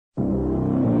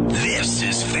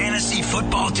This is Fantasy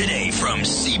Football Today from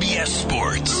CBS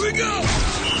Sports. Here we go!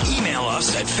 Email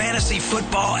us at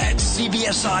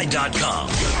fantasyfootball@cbsi.com.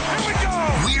 Here we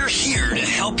go! We're here to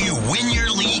help you win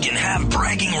your league and have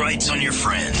bragging rights on your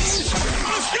friends.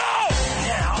 Let's go!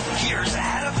 Now, here's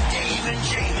Adam, Dave, and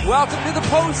Jamie. Welcome to the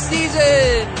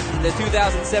postseason. The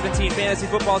 2017 fantasy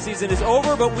football season is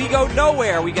over, but we go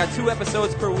nowhere. We got 2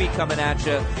 episodes per week coming at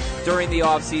you during the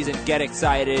offseason. Get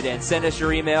excited and send us your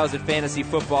emails at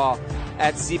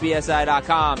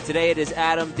fantasyfootball@cbsi.com. Today it is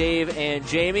Adam, Dave, and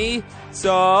Jamie.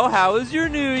 So, how was your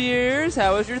New Year's?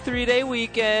 How was your 3-day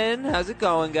weekend? How's it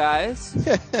going, guys?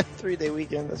 3-day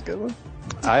weekend, that's a good one.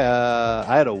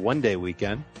 I had a 1-day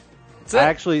weekend. That's it?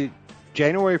 Actually,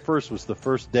 January 1st was the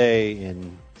first day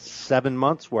in 7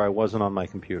 months where I wasn't on my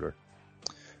computer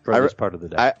for this part of the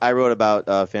day. I wrote about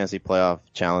fantasy playoff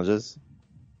challenges.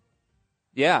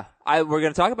 Yeah, we're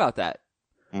going to talk about that.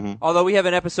 Mm-hmm. Although we have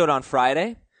an episode on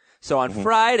Friday. So on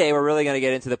Friday, we're really going to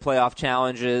get into the playoff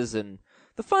challenges. And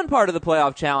the fun part of the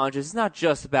playoff challenges is not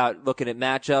just about looking at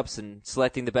matchups and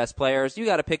selecting the best players. You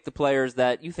got to pick the players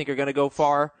that you think are going to go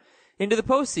far into the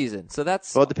postseason. So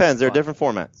that's Well, it depends. There are fun. different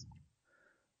formats.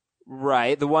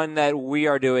 Right. The one that we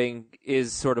are doing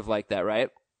is sort of like that, right?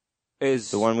 The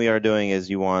one we are doing is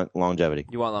you want longevity.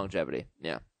 You want longevity.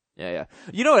 Yeah.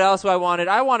 You know what else I wanted?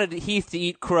 I wanted Heath to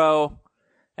eat crow,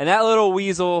 and that little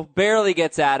weasel barely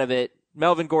gets out of it.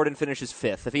 Melvin Gordon finishes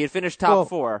 5th. If he had finished top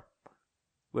 4,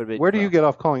 would have been. Where do you get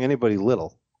off calling anybody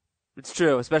little? It's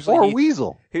true, especially Or Heath.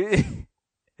 weasel.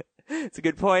 It's a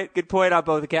good point. Good point on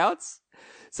both accounts.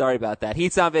 Sorry about that.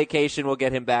 Heath's on vacation. We'll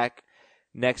get him back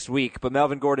next week. But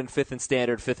Melvin Gordon, 5th in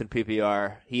standard, 5th in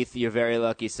PPR. Heath, you're very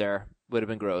lucky, sir. Would have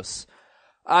been gross.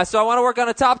 So I want to work on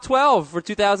a top 12 for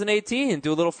 2018.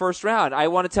 Do a little first round. I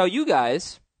want to tell you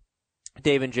guys,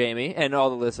 Dave and Jamie, and all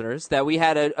the listeners, that we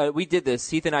had we did this.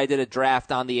 Heath and I did a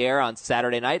draft on the air on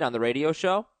Saturday night on the radio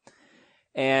show.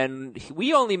 And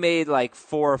we only made like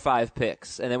 4 or 5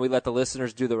 picks. And then we let the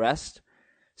listeners do the rest.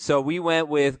 So we went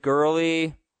with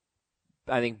Gurley,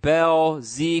 I think Bell,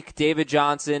 Zeke, David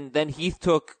Johnson. Then Heath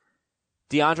took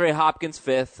DeAndre Hopkins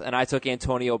 5th, and I took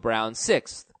Antonio Brown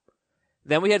 6th.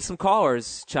 Then we had some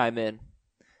callers chime in.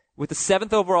 With the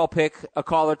 7th overall pick, a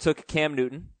caller took Cam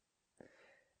Newton.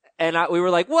 And we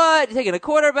were like, what? You're taking a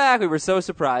quarterback? We were so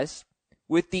surprised.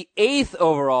 With the 8th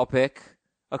overall pick,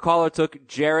 a caller took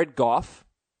Jared Goff.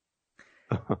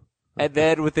 And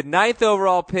then with the 9th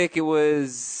overall pick, it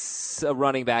was a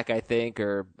running back, I think,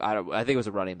 I think it was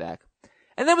a running back.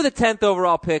 And then with the 10th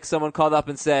overall pick, someone called up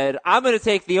and said, I'm going to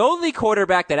take the only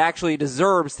quarterback that actually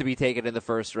deserves to be taken in the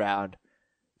first round,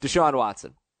 Deshaun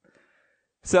Watson.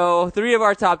 So 3 of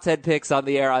our top 10 picks on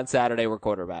the air on Saturday were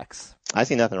quarterbacks. I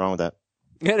see nothing wrong with that.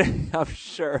 I'm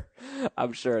sure.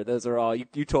 Those are all,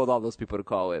 you told all those people to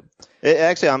call in.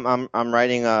 Actually, I'm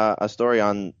writing a story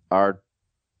on our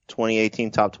 2018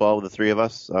 top 12, the 3 of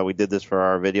us. We did this for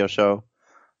our video show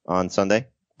on Sunday.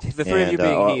 The 3 of you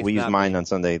being Heath. We used mine on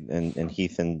Sunday, and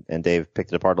Heath and Dave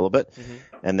picked it apart a little bit. Mm-hmm.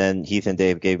 And then Heath and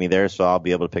Dave gave me theirs, so I'll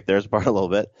be able to pick theirs apart a little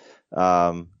bit.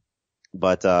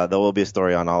 But there will be a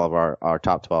story on all of our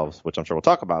top 12s, which I'm sure we'll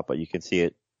talk about, but you can see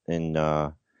it in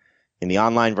the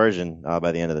online version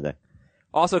by the end of the day.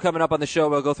 Also coming up on the show,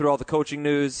 we'll go through all the coaching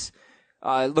news,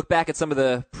 look back at some of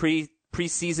the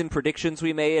preseason predictions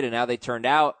we made and how they turned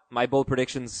out. My bold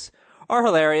predictions are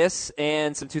hilarious,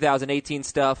 and some 2018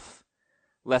 stuff,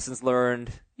 lessons learned,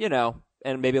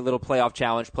 and maybe a little playoff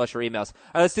challenge plus your emails.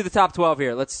 All right, let's do the top 12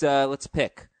 here. Let's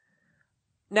pick.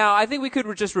 Now, I think we could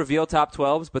just reveal top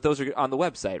 12s, but those are on the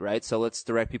website, right? So let's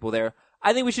direct people there.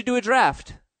 I think we should do a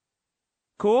draft.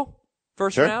 Cool?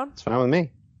 First round? It's fine with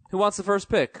me. Who wants the first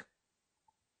pick?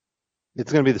 It's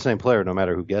going to be the same player no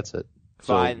matter who gets it.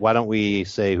 Fine. So why don't we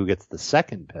say who gets the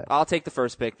second pick? I'll take the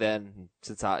first pick then,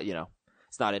 since,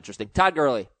 it's not interesting. Todd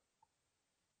Gurley.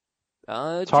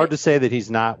 It's hard to say that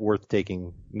he's not worth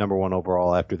taking number 1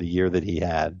 overall after the year that he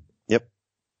had. Yep.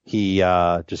 He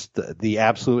just the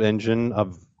absolute engine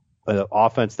of an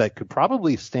offense that could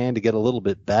probably stand to get a little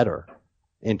bit better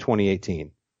in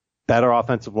 2018. Better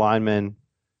offensive linemen,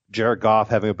 Jared Goff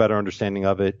having a better understanding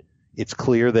of it. It's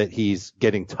clear that he's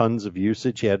getting tons of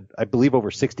usage. He had, I believe,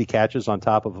 over 60 catches on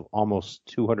top of almost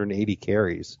 280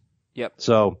 carries. Yep.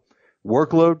 So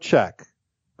workload, check.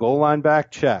 Goal line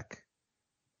back, check.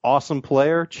 Awesome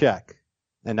player, check.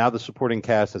 And now the supporting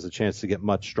cast has a chance to get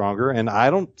much stronger. And I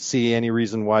don't see any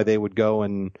reason why they would go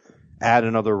and add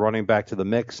another running back to the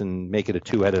mix and make it a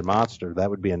 2-headed monster. That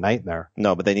would be a nightmare.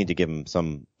 No, but they need to give him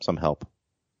some help.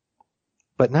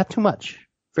 But not too much.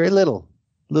 Very little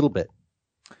bit.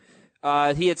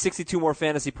 He had 62 more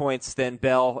fantasy points than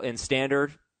Bell in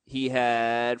standard. he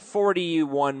had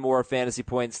 41 more fantasy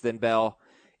points than Bell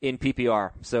in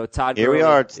PPR. So Todd Here Gurley we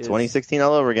are. It's 2016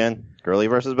 all over again. Gurley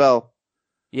versus Bell.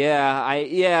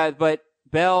 Yeah, but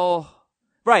Bell,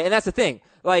 right, and that's the thing.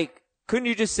 Like, couldn't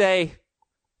you just say,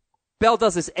 Bell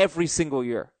does this every single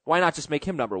year. Why not just make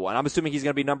him number one? I'm assuming he's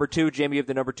going to be number two. Jamie, you have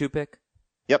the number 2 pick?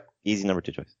 Yep, easy number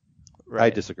 2 choice. Right. I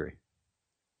disagree.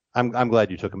 I'm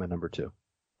glad you took him at number 2.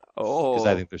 Oh. Because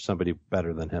I think there's somebody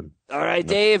better than him. All right,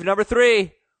 Dave, number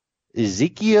 3.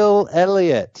 Ezekiel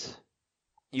Elliott.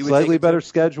 You would Slightly take better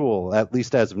schedule, at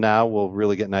least as of now. We'll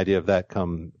really get an idea of that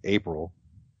come April.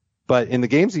 But in the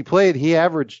games he played, he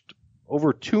averaged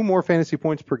over 2 more fantasy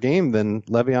points per game than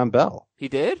Le'Veon Bell. He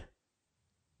did?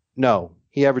 No,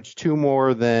 he averaged 2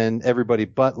 more than everybody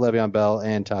but Le'Veon Bell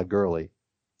and Todd Gurley.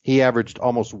 He averaged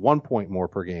almost 1 point more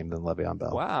per game than Le'Veon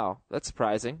Bell. Wow, that's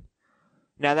surprising.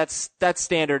 Now that's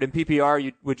standard in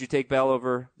PPR. Would you take Bell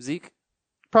over Zeke?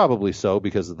 Probably so,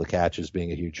 because of the catches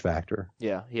being a huge factor.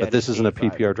 Yeah. But this isn't a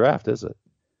PPR draft, is it?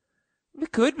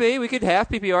 It could be. We could have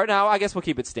PPR. Now, I guess we'll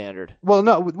keep it standard. Well,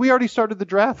 no, we already started the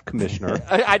draft, Commissioner.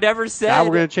 I never said. Now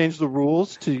we're going to change the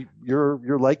rules to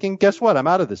your liking. Guess what? I'm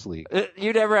out of this league.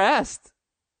 You never asked.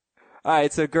 All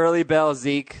right, so Gurley, Bell,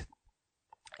 Zeke.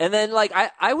 And then, like,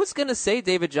 I was going to say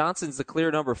David Johnson's the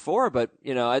clear number 4, but,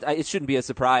 you know, it shouldn't be a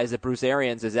surprise that Bruce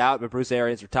Arians is out, but Bruce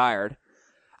Arians retired.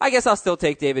 I guess I'll still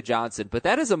take David Johnson, but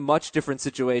that is a much different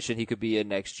situation he could be in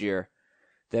next year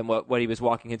than what he was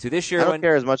walking into this year. I don't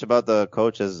care as much about the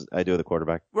coach as I do the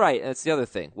quarterback. Right, that's the other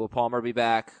thing. Will Palmer be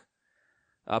back?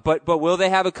 But will they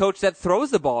have a coach that throws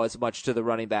the ball as much to the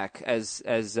running back as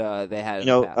they had? You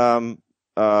know,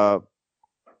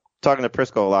 talking to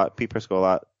Prisco a lot, Pete Prisco a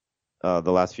lot,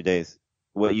 the last few days.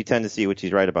 What you tend to see, which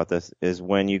he's right about this, is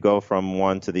when you go from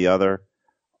one to the other,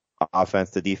 offense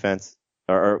to defense,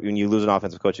 or when you lose an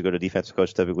offensive coach, you go to defensive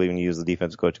coach. Typically, when you use the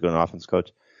defensive coach, you go to an offensive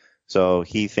coach. So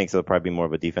he thinks there'll probably be more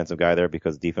of a defensive guy there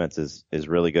because defense is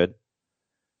really good,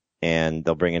 and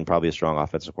they'll bring in probably a strong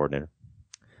offensive coordinator.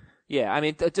 Yeah, I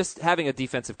mean, just having a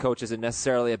defensive coach isn't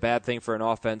necessarily a bad thing for an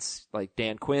offense. Like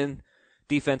Dan Quinn,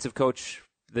 defensive coach,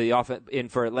 the offense in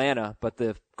for Atlanta, but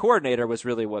the coordinator was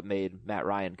really what made Matt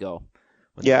Ryan go.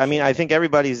 Yeah, I mean, I think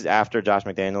everybody's after Josh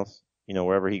McDaniels. You know,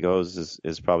 wherever he goes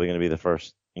is probably going to be the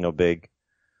first, big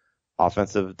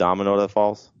offensive domino that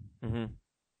falls. Mm-hmm.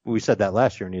 We said that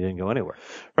last year and he didn't go anywhere.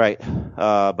 Right.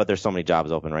 But there's so many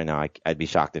jobs open right now. I'd be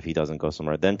shocked if he doesn't go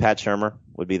somewhere. Then Pat Shurmur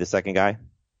would be the second guy.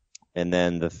 And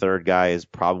then the third guy is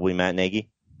probably Matt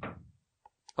Nagy.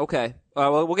 Okay.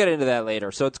 Well, we'll get into that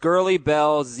later. So it's Gurley,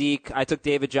 Bell, Zeke. I took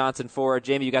David Johnson 4.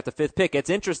 Jamie, you got the 5th pick. It's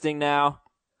interesting now.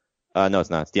 No, it's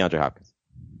not. It's DeAndre Hopkins.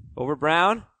 Over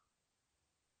Brown?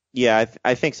 Yeah,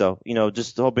 I think so.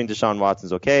 Just hoping Deshaun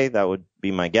Watson's okay. That would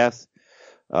be my guess.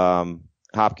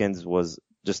 Hopkins was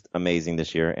just amazing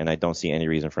this year, and I don't see any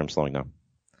reason for him slowing down.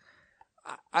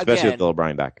 Especially with Bill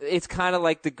O'Brien back. It's kind of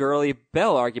like the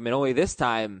Gurley-Bell argument, only this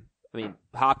time, I mean,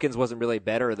 Hopkins wasn't really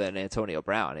better than Antonio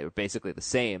Brown. They were basically the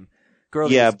same.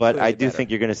 Gurley but I do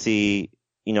think you're going to see,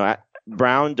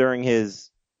 Brown during his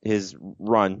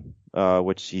run,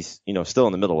 which he's, still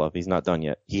in the middle of. He's not done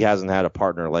yet. He hasn't had a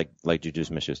partner like Juju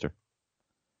Smith-Schuster.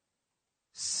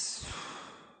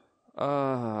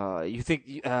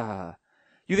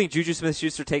 You think Juju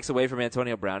Smith-Schuster takes away from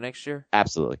Antonio Brown next year?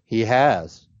 Absolutely. He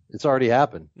has. It's already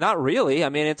happened. Not really. I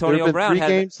mean, Antonio Brown had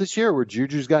 3 games this year where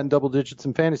Juju's gotten double digits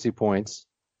in fantasy points.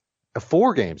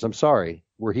 4 games,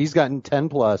 where he's gotten 10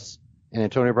 plus and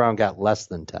Antonio Brown got less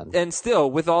than 10. And still,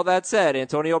 with all that said,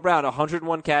 Antonio Brown,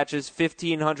 101 catches,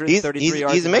 1,533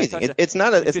 yards. He's amazing. It's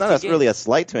not really a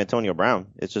slight to Antonio Brown.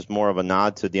 It's just more of a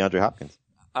nod to DeAndre Hopkins.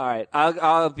 All right.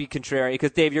 I'll be contrary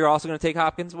because, Dave, you're also going to take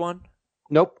Hopkins 1?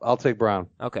 Nope. I'll take Brown.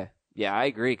 Okay. Yeah, I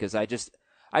agree because I just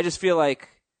feel like,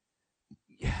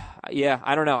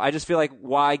 I don't know. I just feel like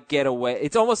why get away?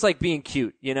 It's almost like being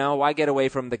cute, Why get away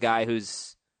from the guy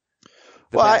who's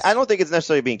I don't think it's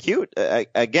necessarily being cute. I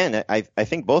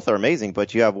think both are amazing,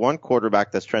 but you have one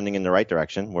quarterback that's trending in the right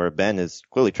direction where Ben is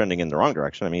clearly trending in the wrong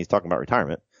direction. I mean, he's talking about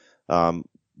retirement.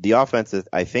 The offense,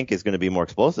 I think, is going to be more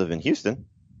explosive in Houston.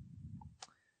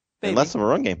 Maybe. And less of a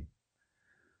run game.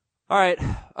 All right.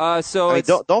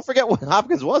 Don't forget what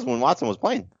Hopkins was when Watson was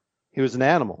playing. He was an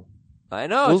animal. I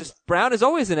know. Just Brown is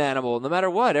always an animal, no matter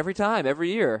what, every time,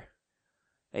 every year.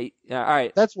 Hey, all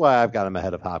right. That's why I've got him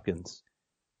ahead of Hopkins.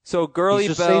 So Gurley,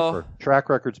 He's just Bell, safer. Track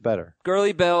record's better.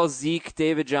 Gurley, Bell, Zeke,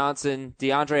 David Johnson,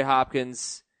 DeAndre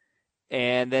Hopkins,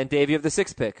 and then Dave, you have the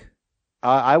 6th pick.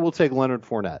 I will take Leonard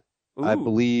Fournette. Ooh. I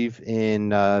believe in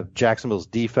Jacksonville's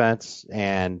defense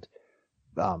and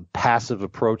passive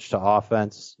approach to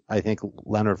offense. I think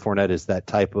Leonard Fournette is that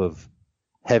type of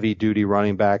heavy-duty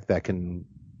running back that can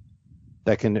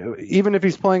that can, even if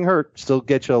he's playing hurt, still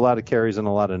get you a lot of carries and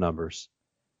a lot of numbers.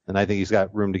 And I think he's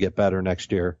got room to get better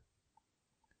next year.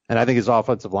 And I think his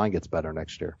offensive line gets better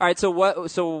next year. All right,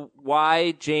 so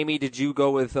why, Jamie, did you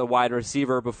go with a wide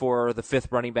receiver before the fifth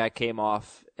running back came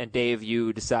off? And Dave,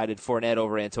 you decided Fournette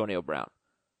over Antonio Brown.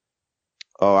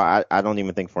 Oh, I don't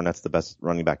even think Fournette's the best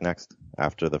running back next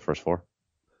after the first four.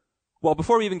 Well,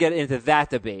 before we even get into that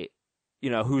debate,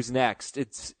 who's next,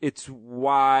 it's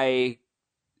why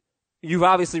you've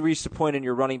obviously reached a point in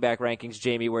your running back rankings,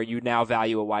 Jamie, where you now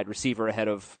value a wide receiver ahead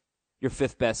of your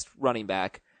fifth best running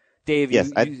back. Dave,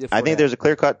 yes, I think there's a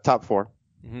clear-cut top four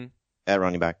at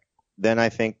running back. Then I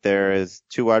think there is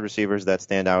two wide receivers that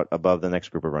stand out above the next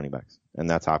group of running backs, and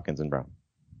that's Hopkins and Brown.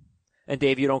 And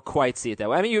Dave, you don't quite see it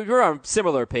that way. I mean, you're on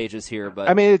similar pages here, but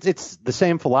I mean, it's the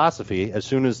same philosophy. As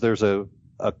soon as there's a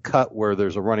cut where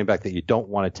there's a running back that you don't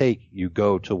want to take, you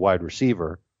go to wide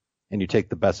receiver, and you take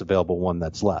the best available one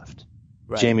that's left.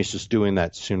 Right. Jamie's just doing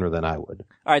that sooner than I would.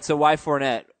 All right, so why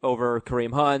Fournette over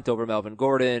Kareem Hunt, over Melvin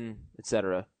Gordon,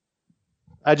 etc.?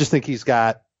 I just think he's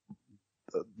got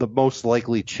the most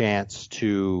likely chance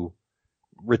to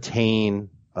retain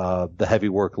the heavy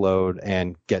workload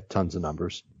and get tons of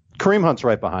numbers. Kareem Hunt's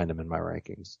right behind him in my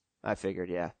rankings. I figured,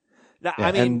 yeah. Yeah,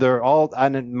 I mean, and they're all.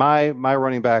 And my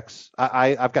running backs.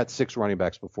 I've got 6 running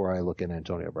backs before I look at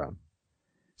Antonio Brown.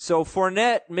 So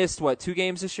Fournette missed 2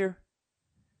 games this year?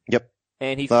 Yep.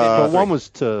 And he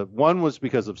finished. One was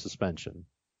because of suspension.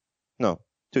 No,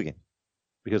 2 games.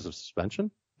 Because of suspension?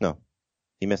 No.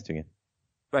 He missed 2 games.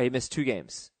 Right, he missed 2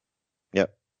 games.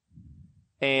 Yep.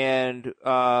 And,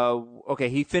 okay,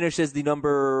 he finished as the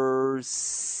number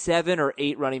 7 or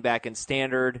 8 running back in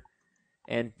standard,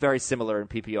 and very similar in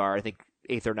PPR. I think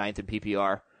 8th or 9th in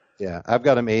PPR. Yeah, I've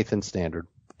got him 8th in standard.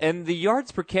 And the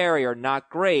yards per carry are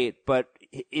not great, but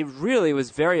it really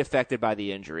was very affected by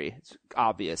the injury. It's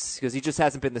obvious, because he just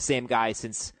hasn't been the same guy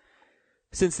since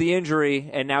the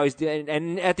injury, and now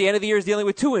and at the end of the year he's dealing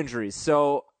with 2 injuries.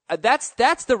 So, that's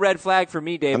the red flag for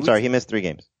me, Dave. I'm sorry, he missed 3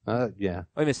 games. Yeah.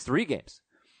 Oh, he missed 3 games.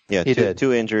 Yeah, he did.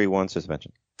 2 injury, 1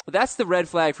 suspension. That's the red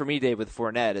flag for me, Dave, with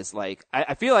Fournette is like,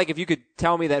 I feel like if you could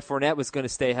tell me that Fournette was going to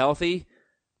stay healthy,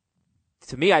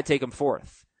 to me, I'd take him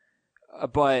 4th.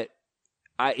 But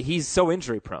he's so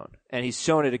injury prone, and he's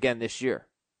shown it again this year.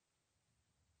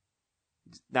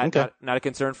 Not a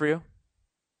concern for you?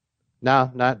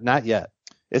 No, not yet.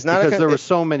 It's not because there were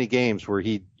so many games where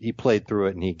he played through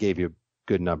it and he gave you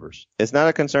good numbers. It's not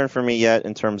a concern for me yet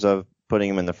in terms of putting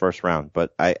him in the first round,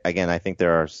 but I think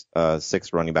there are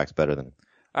 6 running backs better than him.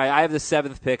 All right, I have the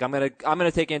 7th pick. I'm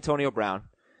gonna take Antonio Brown.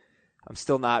 I'm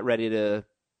still not ready to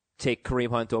take Kareem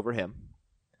Hunt over him.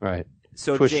 Right.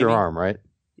 So twist Jamie, your arm, right?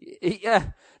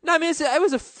 Yeah. No, I mean it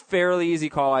was a fairly easy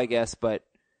call, I guess, but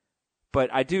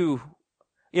I do.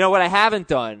 What I haven't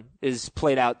done is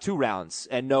played out 2 rounds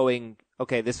and knowing,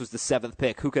 okay, this was the 7th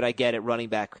pick. Who could I get at running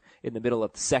back in the middle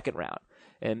of the 2nd round?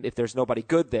 And if there's nobody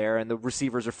good there and the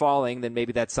receivers are falling, then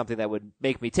maybe that's something that would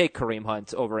make me take Kareem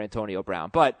Hunt over Antonio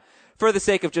Brown. But for the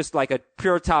sake of just like a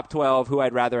pure top 12, who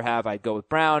I'd rather have, I'd go with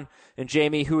Brown. And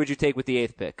Jamie, who would you take with the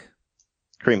 8th pick?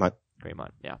 Kareem Hunt. Kareem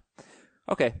Hunt, yeah.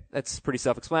 Okay, that's pretty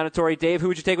self-explanatory. Dave, who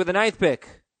would you take with the 9th pick?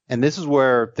 And this is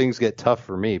where things get tough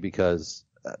for me because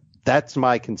that's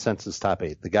my consensus top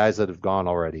 8. The guys that have gone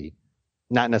already,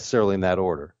 not necessarily in that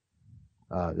order.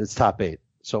 It's top 8.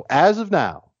 So as of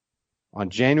now, on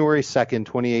January 2nd,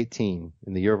 2018,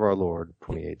 in the year of our Lord,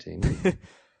 2018,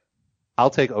 I'll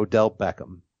take Odell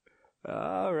Beckham.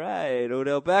 All right,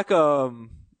 Odell Beckham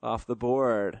off the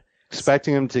board.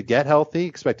 Expecting him to get healthy,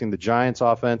 expecting the Giants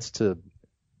offense to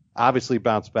obviously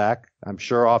bounce back. I'm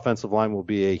sure offensive line will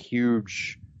be a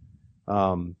huge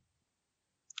point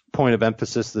of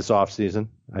emphasis this offseason.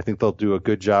 I think they'll do a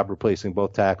good job replacing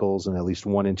both tackles and at least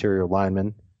one interior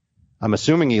lineman. I'm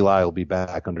assuming Eli will be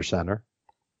back under center.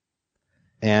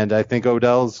 And I think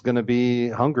Odell's going to be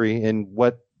hungry in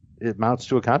what it amounts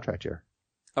to a contract year.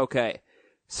 Okay.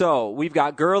 So we've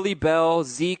got Gurley, Bell,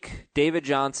 Zeke, David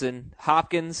Johnson,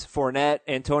 Hopkins, Fournette,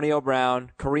 Antonio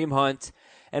Brown, Kareem Hunt,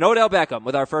 and Odell Beckham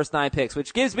with our first 9 picks,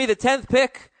 which gives me the 10th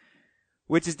pick,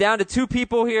 which is down to 2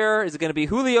 people here. Is it going to be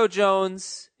Julio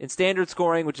Jones in standard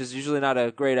scoring, which is usually not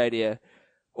a great idea,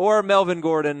 or Melvin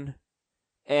Gordon?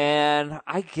 And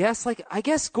I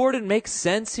guess Gordon makes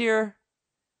sense here.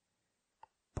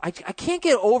 I can't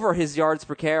get over his yards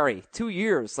per carry. 2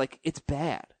 years, it's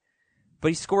bad. But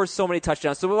he scores so many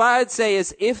touchdowns. So what I'd say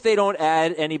is if they don't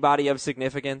add anybody of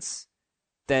significance,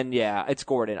 then yeah, it's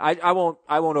Gordon. I won't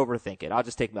overthink it. I'll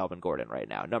just take Melvin Gordon right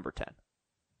now, number 10.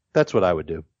 That's what I would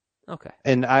do. Okay.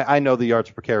 And I know the yards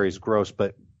per carry is gross,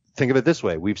 but think of it this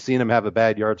way. We've seen him have a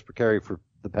bad yards per carry for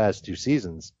the past 2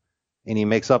 seasons, and he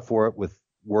makes up for it with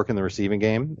work in the receiving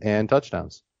game and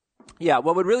touchdowns. Yeah,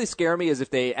 what would really scare me is if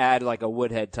they add like a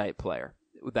Woodhead type player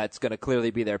that's going to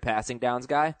clearly be their passing downs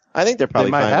guy. I think they're probably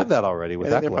They might fine have with, that already with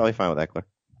I think Eckler. they're probably fine with Eckler.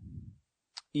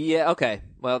 Yeah, okay.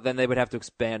 Well, then they would have to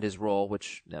expand his role,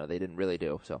 which no, they didn't really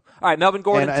do. So, all right, Melvin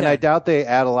Gordon. And I doubt they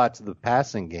add a lot to the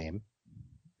passing game.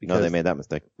 No, they made that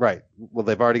mistake. Right. Well,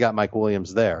 they've already got Mike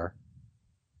Williams there.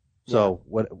 So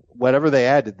whatever they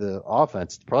add to the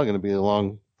offense, it's probably going to be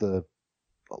along the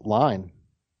line.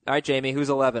 All right, Jamie, who's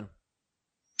 11?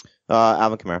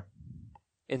 Alvin Kamara.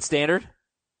 In standard?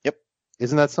 Yep.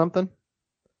 Isn't that something?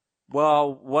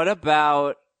 Well, what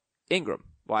about Ingram?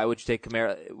 Why would you take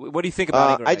Kamara? What do you think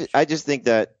about Ingram? I just think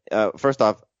that, first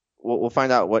off, we'll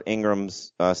find out what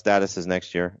Ingram's status is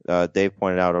next year. Dave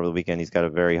pointed out over the weekend he's got a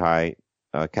very high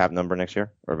cap number next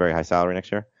year, or a very high salary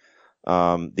next year.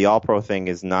 The All-Pro thing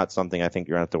is not something I think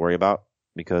you're going to have to worry about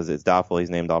because it's doubtful he's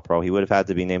named All-Pro. He would have had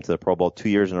to be named to the Pro Bowl 2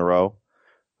 years in a row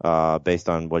based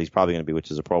on what he's probably going to be,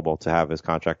 which is a Pro Bowl, to have his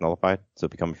contract nullified, to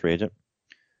become a free agent.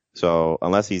 So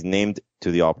unless he's named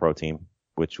to the All-Pro team,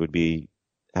 which would be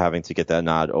having to get that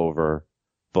nod over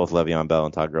both Le'Veon Bell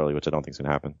and Todd Gurley, which I don't think is going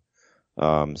to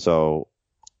happen. So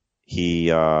he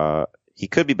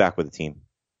could be back with the team.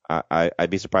 I'd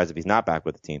be surprised if he's not back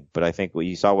with the team. But I think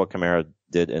you saw what Kamara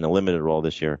did in a limited role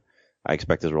this year. I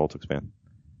expect his role to expand.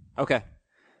 Okay.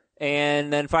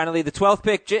 And then finally, the 12th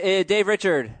pick, Dave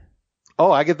Richard.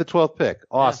 Oh, I get the 12th pick.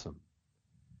 Awesome.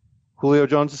 Yeah. Julio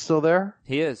Jones is still there.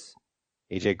 He is.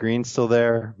 AJ Green's still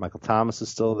there. Michael Thomas is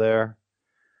still there.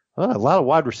 Well, a lot of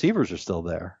wide receivers are still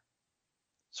there.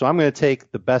 So I'm going to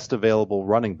take the best available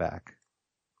running back.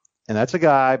 And that's a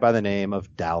guy by the name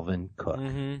of Dalvin Cook.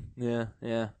 Mm-hmm.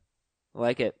 Yeah.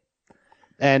 Like it.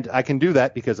 And I can do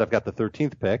that because I've got the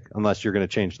 13th pick, unless you're going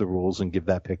to change the rules and give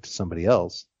that pick to somebody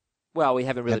else. Well, we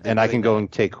haven't really. And I can go and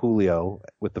take Julio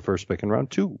with the first pick in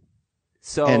round 2.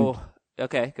 So,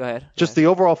 okay, go ahead. Just the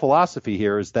overall philosophy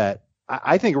here is that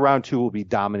I think round 2 will be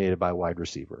dominated by wide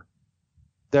receiver.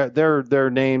 Their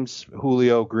names: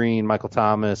 Julio, Green, Michael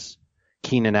Thomas,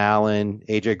 Keenan Allen,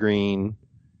 AJ Green.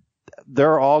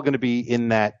 They're all going to be in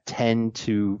that 10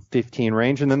 to 15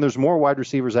 range, and then there's more wide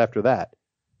receivers after that,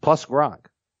 plus Gronk.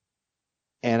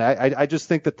 And I just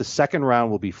think that the second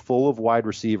round will be full of wide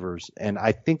receivers, and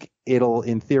I think it'll,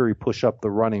 in theory, push up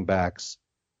the running backs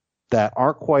that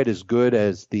aren't quite as good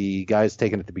as the guys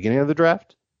taken at the beginning of the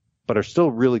draft, but are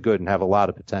still really good and have a lot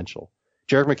of potential.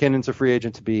 Jerick McKinnon's a free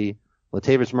agent to be.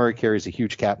 Latavius Murray carries a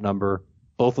huge cap number.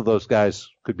 Both of those guys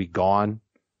could be gone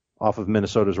off of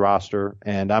Minnesota's roster,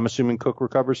 and I'm assuming Cook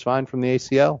recovers fine from the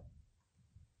ACL.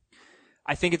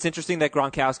 I think it's interesting that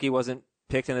Gronkowski wasn't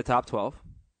picked in the top 12.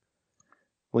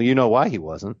 Well, you know why he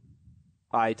wasn't.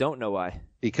 I don't know why.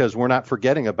 Because we're not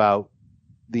forgetting about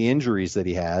the injuries that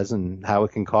he has and how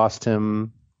it can cost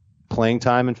him playing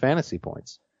time and fantasy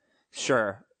points.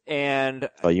 Sure. And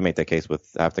you make that case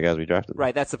with half the guys we drafted.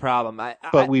 Right, that's the problem.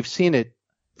 But we've seen it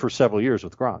for several years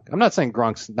with Gronk. I'm not saying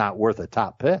Gronk's not worth a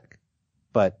top pick,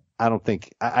 but I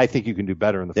think you can do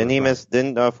better in the first round.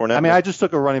 Didn't Fournette? I mean, I just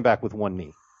took a running back with one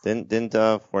knee. Didn't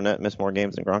Fournette miss more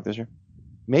games than Gronk this year?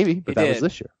 Maybe, but that was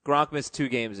this year. Gronk missed 2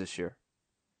 games this year.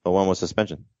 But one was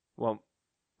suspension. Well,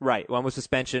 right. One was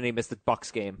suspension. He missed the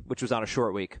Bucs game, which was on a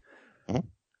short week.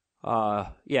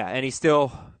 Mm-hmm. Yeah, and he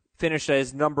still finished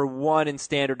as number 1 in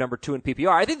standard, number 2 in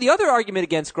PPR. I think the other argument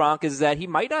against Gronk is that he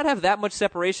might not have that much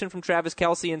separation from Travis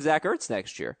Kelce and Zach Ertz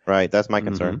next year. Right, that's my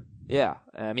concern. Mm-hmm. Yeah,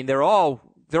 I mean they're all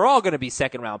going to be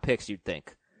second round picks. You'd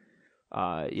think.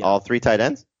 All 3 tight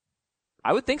ends?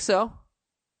 I would think so.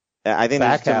 I think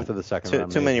back half of the second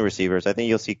round. Too many receivers. I think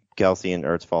you'll see Kelce and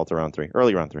Ertz fall to round 3,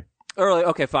 early round 3.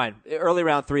 Okay, fine. Early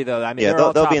round 3 though. I mean, yeah,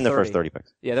 they'll be in the 30. first 30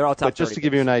 picks. Yeah, they're all top. But just to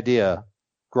give you an idea,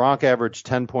 Gronk averaged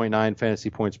 10.9 fantasy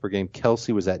points per game.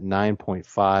 Kelce was at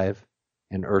 9.5,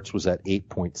 and Ertz was at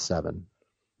 8.7.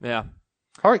 Yeah.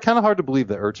 All right, kind of hard to believe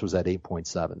that Ertz was at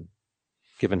 8.7,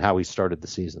 given how he started the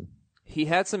season. He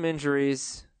had some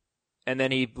injuries, and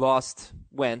then he lost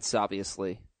Wentz,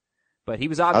 obviously. But he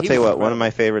was obviously. I'll tell you what, one of my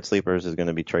favorite sleepers is going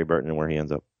to be Trey Burton and where he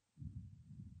ends up.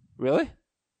 Really?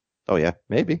 Oh, yeah.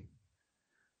 Maybe.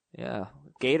 Yeah.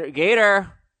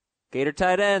 Gator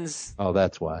tight ends. Oh,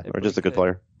 that's why. Or just a good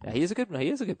player. Yeah, he is a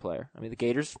good player. I mean, the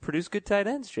Gators produce good tight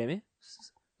ends, Jamie.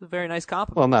 It's a very nice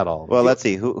compliment. Well, not all. Well, let's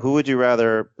see. Who would you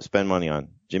rather spend money on?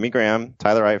 Jimmy Graham,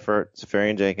 Tyler Eifert,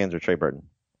 Safarian Jenkins, or Trey Burton?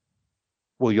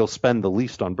 Well, you'll spend the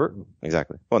least on Burton.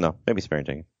 Exactly. Well, no, maybe Safarian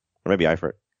Jenkins. Or maybe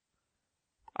Eifert.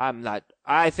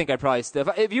 I think I'd probably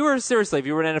still. If you were an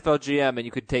NFL GM and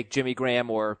you could take Jimmy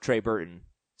Graham or Trey Burton,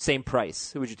 same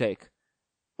price, who would you take?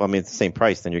 Well, I mean, it's the same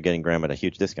price, then you're getting Graham at a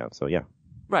huge discount, so yeah.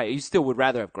 Right, you still would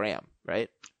rather have Graham, right?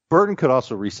 Burton could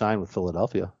also re-sign with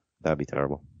Philadelphia, That'd be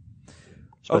terrible.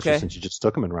 especially Okay. since you just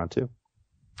took him in round 2.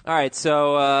 All right,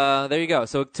 so there you go.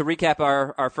 So to recap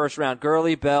our first round,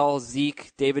 Gurley, Bell,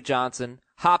 Zeke, David Johnson,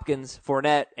 Hopkins,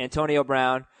 Fournette, Antonio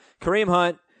Brown, Kareem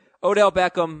Hunt, Odell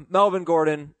Beckham, Melvin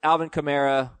Gordon, Alvin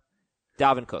Kamara,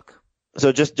 Dalvin Cook.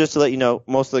 So just to let you know,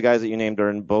 most of the guys that you named are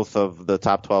in both of the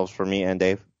top 12s for me and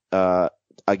Dave. I'll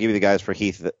give you the guys for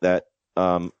Heath that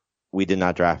we did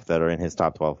not draft that are in his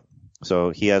top 12.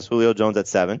 So he has Julio Jones at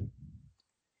 7.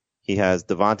 He has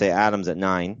Devontae Adams at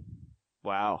 9.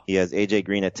 Wow. He has AJ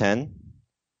Green at 10,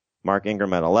 Mark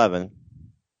Ingram at 11,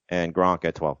 and Gronk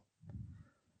at 12.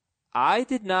 I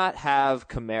did not have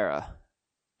Kamara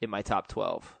in my top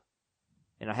 12.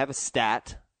 And I have a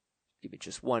stat. Give me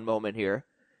just one moment here.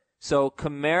 So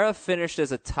Kamara finished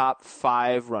as a top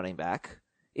 5 running back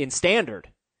in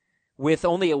standard with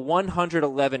only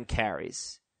 111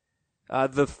 carries.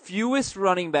 The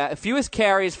fewest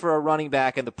carries for a running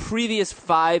back in the previous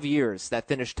 5 years that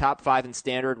finished top 5 in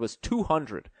standard was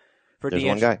 200 for There's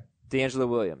one guy. DeAngelo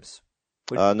Williams.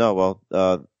 I don't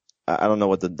know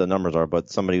what the numbers are, but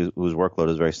somebody whose workload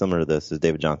is very similar to this is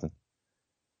David Johnson.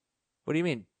 What do you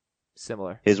mean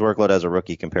similar? His workload as a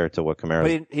rookie compared to what Kamara.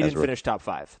 But he didn't finish top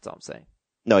 5. That's all I'm saying.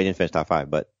 No, he didn't finish top 5,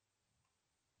 but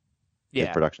his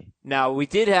Yeah. production. Now, we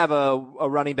did have a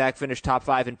running back finish top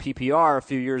 5 in PPR a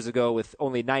few years ago with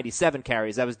only 97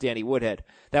 carries. That was Danny Woodhead.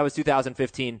 That was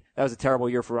 2015. That was a terrible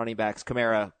year for running backs.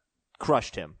 Kamara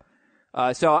crushed him.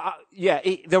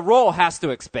 The role has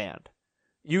to expand.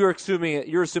 You're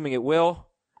assuming it will.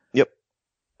 Yep.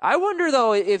 I wonder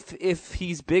though if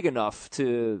he's big enough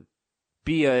to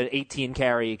be an 18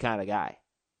 carry kind of guy.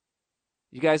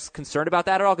 You guys concerned about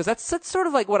that at all? Because that's sort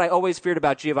of like what I always feared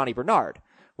about Giovanni Bernard,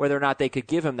 whether or not they could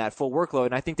give him that full workload,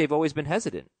 and I think they've always been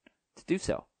hesitant to do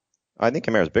so. I think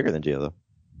Kamara's bigger than Gio,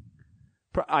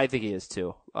 though. I think he is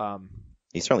too.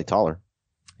 He's certainly taller.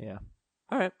 Yeah.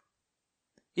 All right.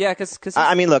 Yeah, because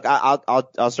I mean, look, I'll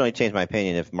certainly change my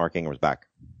opinion if Mark Ingram's back.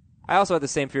 I also had the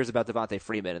same fears about Devontae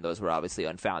Freeman, and those were obviously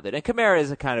unfounded. And Kamara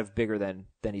is kind of bigger than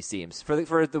he seems.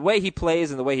 For the way he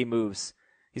plays and the way he moves,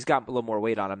 he's got a little more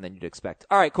weight on him than you'd expect.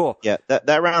 All right, cool. Yeah,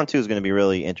 that round 2 is going to be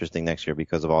really interesting next year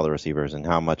because of all the receivers and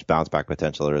how much bounce back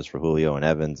potential there is for Julio and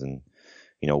Evans, and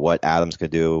what Adams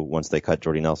could do once they cut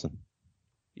Jordy Nelson.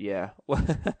 Yeah, well,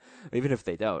 even if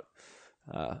they don't.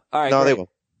 All right, No, great. they will.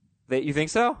 You think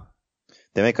so?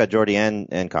 They may cut Jordy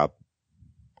and Cobb.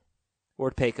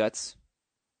 Or pay cuts.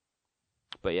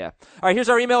 But yeah. All right, here's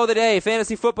our email of the day,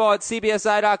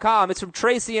 fantasyfootball@cbsi.com. It's from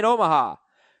Tracy in Omaha.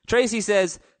 Tracy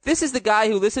says, "This is the guy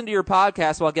who listened to your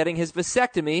podcast while getting his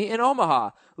vasectomy in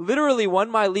Omaha. Literally won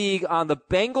my league on the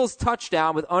Bengals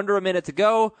touchdown with under a minute to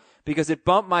go because it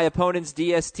bumped my opponent's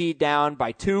DST down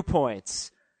by 2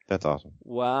 points." That's awesome.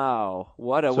 Wow.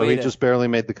 What a So way he to... just barely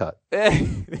made the cut.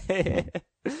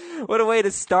 What a way to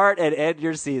start and end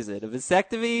your season. A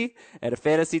vasectomy and a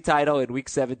fantasy title in week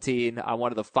 17 on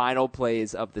one of the final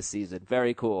plays of the season.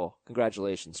 Very cool.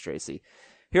 Congratulations, Tracy.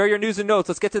 Here are your news and notes.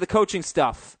 Let's get to the coaching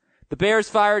stuff. The Bears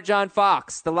fired John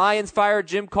Fox. The Lions fired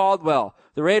Jim Caldwell.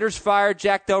 The Raiders fired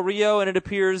Jack Del Rio, and it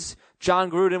appears John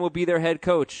Gruden will be their head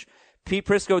coach. Pete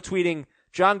Prisco tweeting,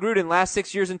 "John Gruden, last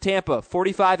 6 years in Tampa,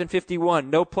 45-51,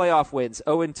 no playoff wins,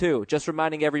 0-2. Just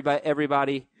reminding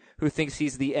everybody who thinks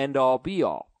he's the end-all,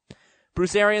 be-all."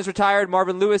 Bruce Arians retired.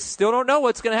 Marvin Lewis, still don't know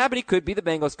what's going to happen. He could be the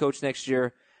Bengals coach next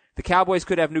year. The Cowboys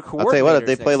could have new coordinators. I'll tell you what, if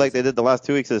they play next like season. they did the last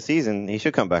 2 weeks of the season, he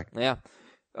should come back. Yeah.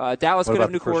 Dallas What could have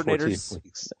about new the first 14 coordinators.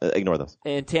 weeks? Ignore those.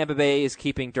 And Tampa Bay is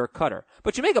keeping Dirk Cutter.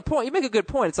 But you make a point. You make a good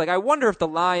point. It's like, I wonder if the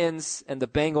Lions and the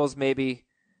Bengals maybe,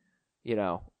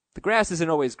 the grass isn't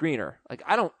always greener. Like,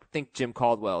 I don't think Jim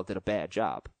Caldwell did a bad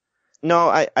job. No,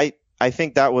 I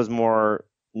think that was more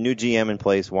new GM in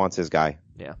place wants his guy.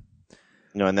 Yeah.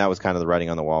 And that was kind of the writing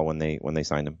on the wall when they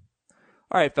signed him.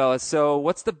 All right, fellas. So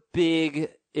what's the big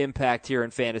impact here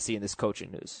in fantasy in this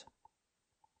coaching news?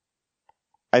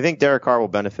 I think Derek Carr will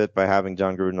benefit by having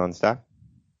John Gruden on staff.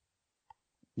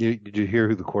 Did you hear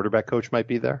who the quarterback coach might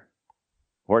be there?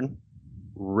 Horton?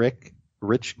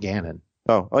 Rich Gannon.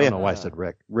 Oh I yeah. don't know why I said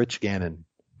Rick. Rich Gannon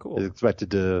Cool. is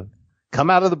expected to come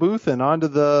out of the booth and onto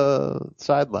the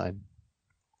sideline.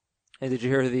 And did you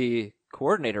hear who the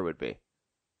coordinator would be?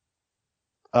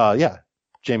 Yeah.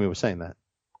 Jamie was saying that.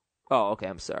 Oh, okay.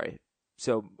 I'm sorry.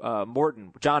 So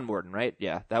John Morton, right?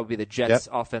 Yeah, that would be the Jets'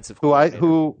 offensive Who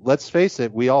coordinator. let's face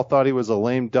it, we all thought he was a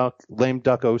lame duck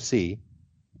OC,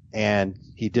 and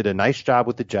he did a nice job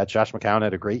with the Jets. Josh McCown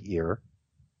had a great year.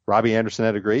 Robbie Anderson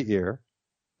had a great year.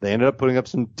 They ended up putting up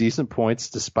some decent points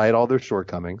despite all their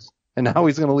shortcomings, and now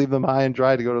he's going to leave them high and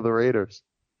dry to go to the Raiders.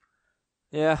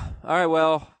 Yeah. All right.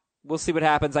 Well, we'll see what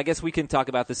happens. I guess we can talk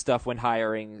about this stuff when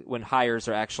hires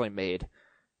are actually made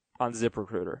on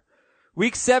ZipRecruiter.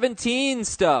 Week 17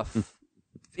 stuff.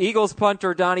 Eagles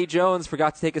punter Donnie Jones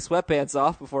forgot to take his sweatpants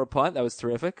off before a punt. That was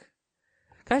terrific.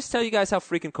 Can I just tell you guys how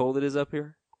freaking cold it is up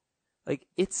here? Like,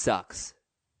 it sucks.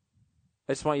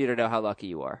 I just want you to know how lucky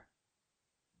you are.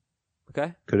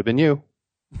 Okay? Could have been you.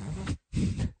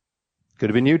 Could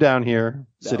have been you down here,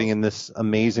 sitting in this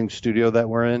amazing studio that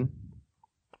we're in.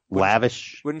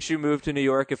 Lavish. Wouldn't you move to New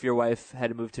York if your wife had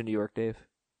to move to New York, Dave?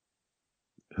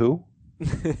 Who?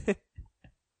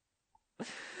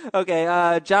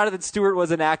 Okay, Jonathan Stewart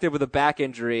was inactive with a back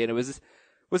injury, and was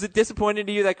it disappointing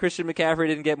to you that Christian McCaffrey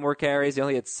didn't get more carries? He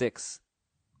only had 6.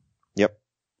 Yep.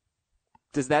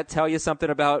 Does that tell you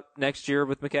something about next year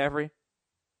with McCaffrey?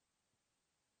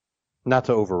 Not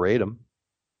to overrate him.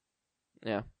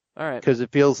 Yeah. All right. Because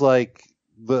it feels like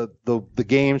the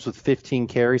games with 15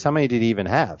 carries, how many did he even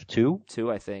have? 2?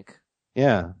 2, I think.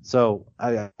 Yeah. So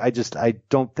I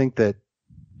don't think that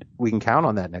we can count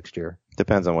on that next year.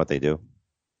 Depends on what they do.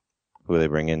 Who they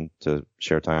bring in to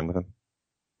share time with him.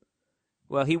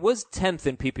 Well, he was 10th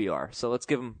in PPR, so let's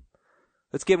give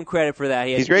him credit for that.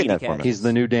 He's great in that format. He's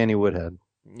the new Danny Woodhead.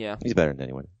 Yeah. He's better than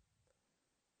anyone.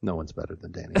 No one's better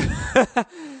than Danny.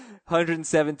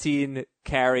 117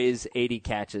 carries, 80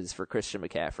 catches for Christian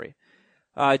McCaffrey.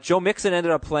 Joe Mixon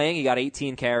ended up playing. He got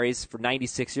 18 carries for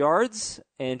 96 yards,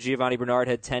 and Giovanni Bernard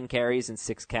had 10 carries and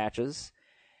 6 catches.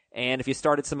 And if you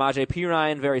started Samaje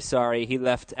Perine, very sorry, he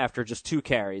left after just 2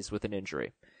 carries with an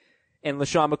injury. And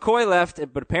LaShawn McCoy left,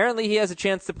 but apparently he has a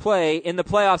chance to play in the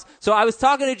playoffs. So I was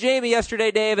talking to Jamie yesterday,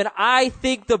 Dave, and I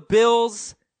think the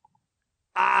Bills...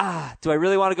 do I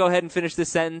really want to go ahead and finish this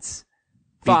sentence?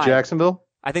 Beat Jacksonville?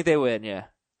 I think they win, yeah.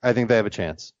 I think they have a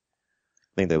chance.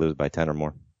 I think they lose by 10 or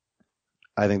more.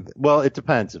 I think, well, it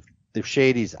depends. If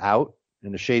Shady's out,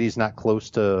 and if Shady's not close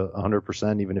to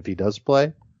 100%, even if he does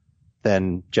play,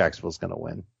 then Jacksonville's going to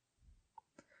win.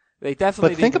 They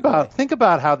definitely. But think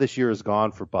about how this year has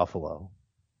gone for Buffalo.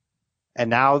 And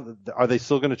now, are they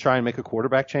still going to try and make a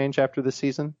quarterback change after this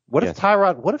season? What if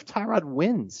Tyrod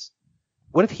wins?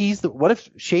 What if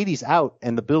Shady's out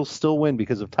and the Bills still win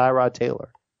because of Tyrod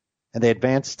Taylor? And they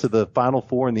advance to the Final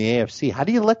Four in the AFC. How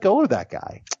do you let go of that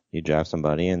guy? You draft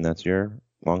somebody, and that's your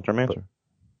long-term answer.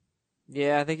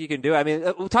 Yeah, I think you can do it. I mean,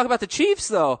 we'll talk about the Chiefs,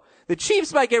 though. The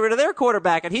Chiefs might get rid of their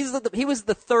quarterback, and he was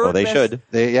the third. Well, they should.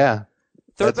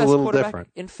 Third that's best a little quarterback different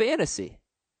in fantasy.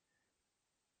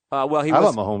 Well, he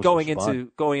was going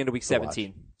into week 17.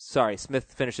 Watch. Sorry,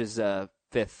 Smith finishes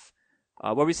 5th.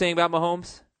 What were you saying about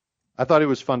Mahomes? I thought he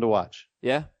was fun to watch.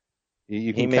 Yeah.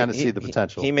 You can kind of see the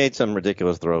potential. He made some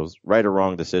ridiculous throws, right or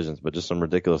wrong decisions, but just some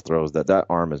ridiculous throws. That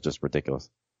arm is just ridiculous.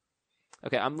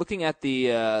 Okay, I'm looking at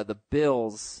the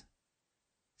Bills'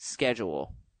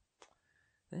 schedule.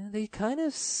 They kind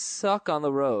of suck on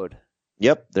the road.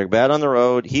 Yep, they're bad on the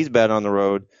road. He's bad on the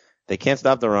road. They can't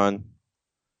stop the run.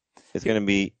 It's going to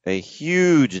be a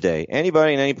huge day.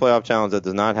 Anybody in any playoff challenge that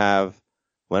does not have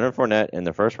Leonard Fournette in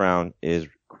the first round is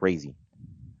crazy.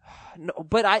 No,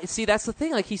 but that's the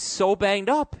thing. Like, he's so banged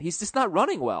up. He's just not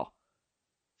running well.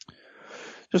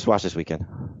 Just watch this weekend.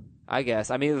 I guess.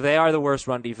 I mean, they are the worst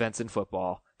run defense in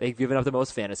football. They've given up the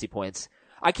most fantasy points.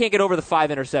 I can't get over the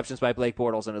 5 interceptions by Blake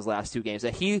Bortles in his last 2 games.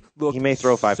 That he may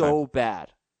throw 5 so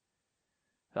bad.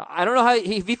 I don't know how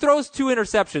if he throws 2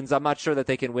 interceptions, I'm not sure that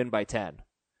they can win by 10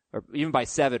 or even by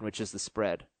 7, which is the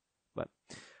spread. But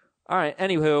all right.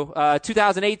 Anywho,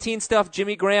 2018 stuff.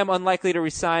 Jimmy Graham unlikely to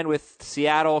resign with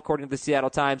Seattle, according to the Seattle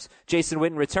Times. Jason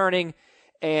Witten returning,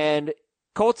 and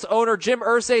Colts owner Jim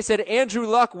Irsay said Andrew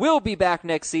Luck will be back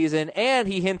next season, and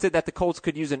he hinted that the Colts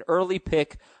could use an early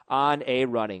pick on a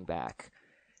running back.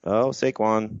 Oh,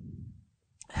 Saquon.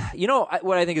 You know,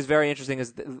 what I think is very interesting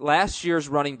is last year's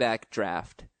running back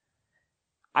draft.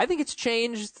 I think it's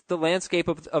changed the landscape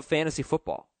of fantasy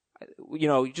football. You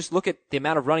know, you just look at the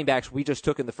amount of running backs we just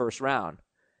took in the first round.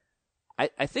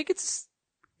 I think it's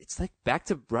like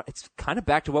it's kind of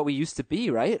back to what we used to be,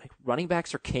 right? Like, running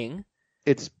backs are king.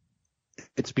 It's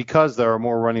because there are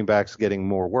more running backs getting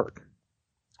more work.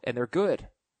 And they're good.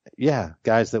 Yeah,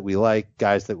 guys that we like,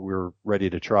 guys that we're ready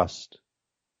to trust.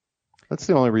 That's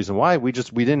the only reason why we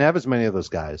didn't have as many of those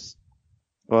guys.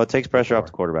 Well, it takes pressure off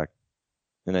the quarterback,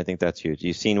 and I think that's huge.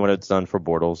 You've seen what it's done for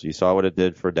Bortles. You saw what it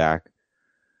did for Dak.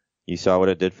 You saw what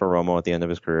it did for Romo at the end of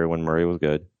his career when Murray was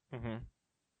good. Mm-hmm.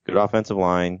 Good offensive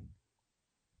line,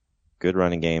 good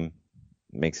running game,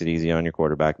 makes it easy on your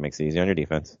quarterback, makes it easy on your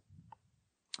defense.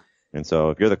 And so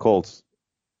if you're the Colts,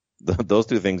 those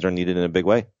 2 things are needed in a big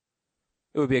way.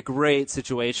 It would be a great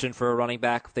situation for a running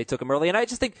back if they took him early. And I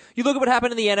just think you look at what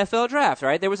happened in the NFL draft,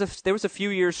 right? There was a few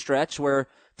years stretch where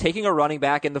taking a running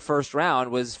back in the first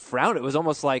round was frowned. It was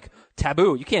almost like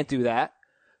taboo. You can't do that.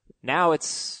 Now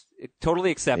it's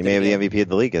totally accepted. He may have the MVP of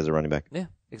the league as a running back. Yeah,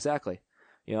 exactly.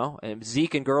 And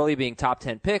Zeke and Gurley being top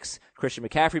 10 picks, Christian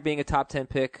McCaffrey being a top 10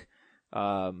 pick.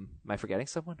 Am I forgetting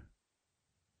someone?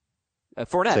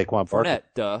 Fournette. Saquon Barkley. Fournette,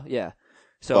 duh, yeah.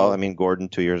 So, Well, I mean, Gordon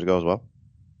 2 years ago as well.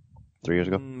 3 years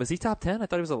ago. Was he top 10? I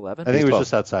thought he was 11. I think he was 12.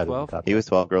 just outside 12. of the top. He was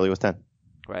 12. Gurley was 10.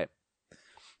 Right.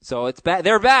 So it's back.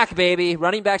 They're back, baby.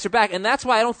 Running backs are back. And that's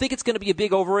why I don't think it's going to be a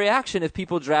big overreaction if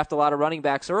people draft a lot of running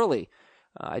backs early.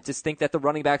 I just think that the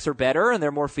running backs are better and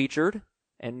they're more featured,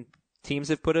 and teams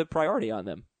have put a priority on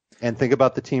them. And think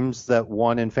about the teams that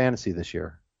won in fantasy this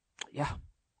year. Yeah.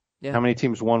 How many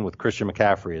teams won with Christian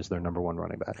McCaffrey as their number one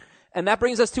running back? And that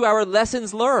brings us to our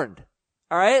lessons learned.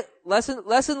 All right?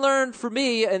 Lesson learned for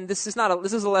me, and this is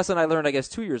a lesson I learned, I guess,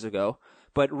 2 years ago,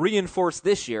 but reinforced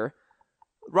this year.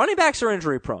 Running backs are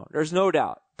injury prone. There's no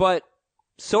doubt. But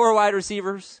so are wide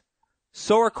receivers.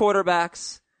 So are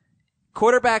quarterbacks.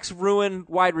 Quarterbacks ruin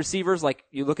wide receivers. Like,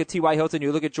 you look at T.Y. Hilton,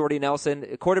 you look at Jordy Nelson.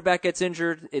 A quarterback gets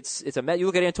injured. You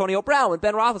look at Antonio Brown when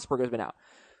Ben Roethlisberger's been out.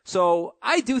 So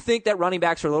I do think that running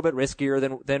backs are a little bit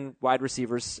riskier than wide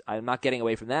receivers. I'm not getting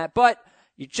away from that. But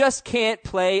you just can't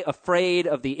play afraid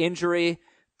of the injury.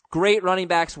 Great running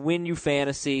backs win you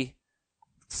fantasy.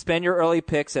 Spend your early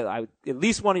picks. At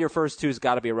least one of your first two has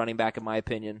got to be a running back, in my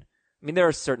opinion. I mean, there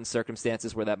are certain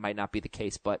circumstances where that might not be the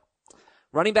case, but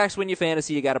running backs win you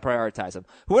fantasy. You got to prioritize them.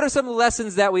 What are some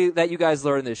lessons that you guys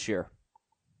learned this year?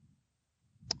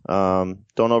 Don't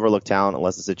overlook talent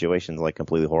unless the situation's like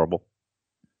completely horrible.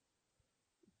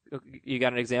 You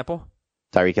got an example?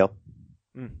 Tyreek Hill.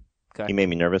 Okay. He made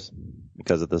me nervous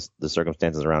because of the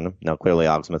circumstances around him. Now, clearly,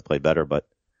 Alex Smith played better, but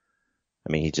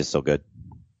I mean, he's just so good.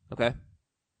 Okay.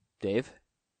 Dave?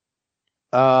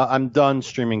 I'm done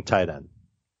streaming tight end.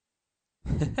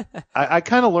 I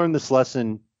kind of learned this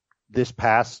lesson this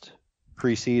past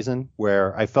preseason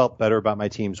where I felt better about my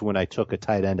teams when I took a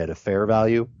tight end at a fair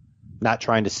value, not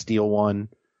trying to steal one.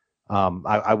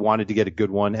 I wanted to get a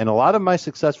good one. And a lot of my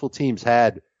successful teams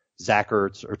had Zach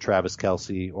Ertz or Travis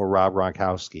Kelce or Rob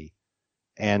Gronkowski.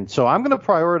 And so I'm going to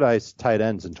prioritize tight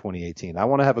ends in 2018. I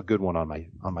want to have a good one on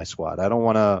my squad. I don't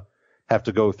want to have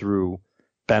to go through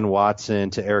Ben Watson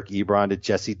to Eric Ebron to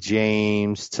Jesse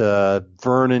James to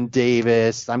Vernon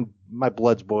Davis. My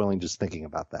blood's boiling just thinking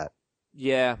about that.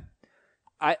 Yeah.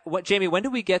 Jamie, when do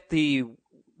we get the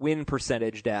win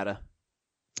percentage data?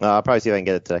 I'll probably see if I can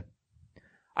get it today.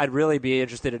 I'd really be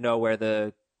interested to know where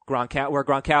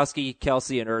Gronkowski,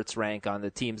 Kelce, and Ertz rank on the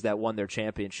teams that won their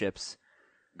championships.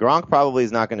 Gronk probably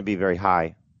is not going to be very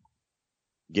high,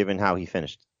 given how he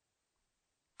finished.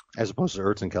 As opposed to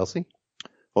Ertz and Kelce?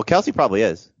 Well, Kelce probably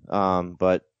is,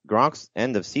 but Gronk's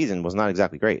end of season was not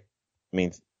exactly great. I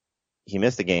mean, he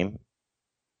missed a game,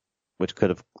 which could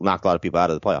have knocked a lot of people out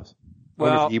of the playoffs.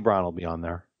 Well, I wonder if Ebron will be on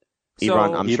there.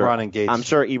 Ebron, Ebron and Gates. I'm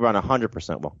sure Ebron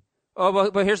 100% will. Oh,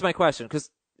 but here's my question,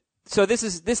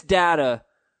 this data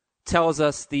tells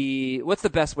us what's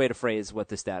the best way to phrase what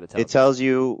this data tells us? It tells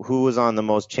you who was on the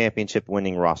most championship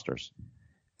winning rosters.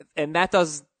 And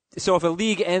so if a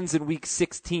league ends in week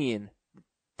 16,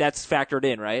 that's factored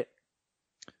in, right?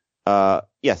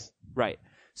 Yes. Right.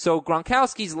 So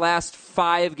Gronkowski's last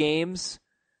 5 games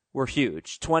were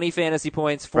huge. 20 fantasy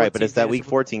points, 14 right, but it's that week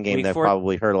 14 game that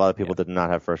probably hurt a lot of people that did not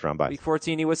have first round buys. Week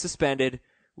 14 he was suspended.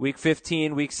 Week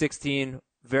 15, week 16,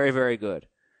 very, very good.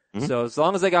 Mm-hmm. So as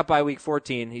long as they got by week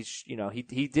 14,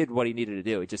 he did what he needed to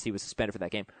do. He was suspended for that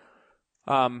game.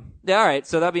 Yeah, all right.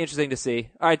 So that'll be interesting to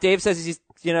see. All right. Dave says he's,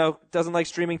 doesn't like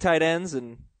streaming tight ends,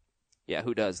 and yeah,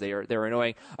 who does? They're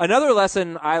annoying. Another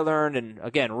lesson I learned, and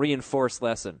again, reinforced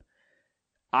lesson.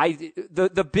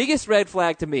 The biggest red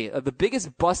flag to me, the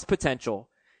biggest bust potential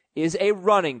is a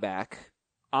running back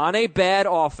on a bad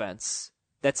offense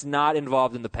that's not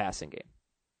involved in the passing game.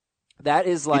 That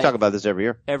is like, you talk about this every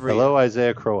year. Hello,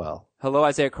 Isaiah Crowell. Hello,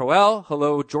 Isaiah Crowell.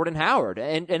 Hello, Jordan Howard.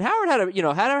 And Howard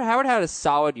Howard had a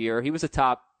solid year. He was a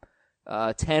top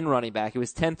 10 running back. He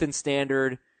was 10th in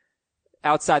standard,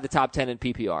 outside the top 10 in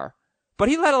PPR. But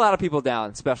he let a lot of people down,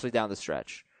 especially down the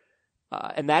stretch.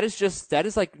 And that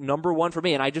is like number one for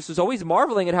me. And I just was always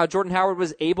marveling at how Jordan Howard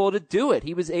was able to do it.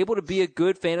 He was able to be a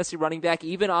good fantasy running back,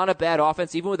 even on a bad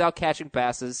offense, even without catching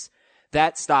passes.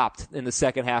 That stopped in the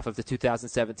second half of the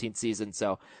 2017 season.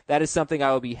 So that is something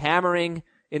I will be hammering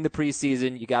in the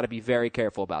preseason. You got to be very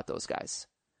careful about those guys.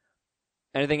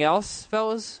 Anything else,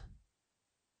 fellas?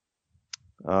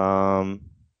 I'm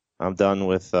done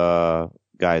with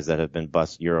guys that have been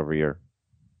bust year over year.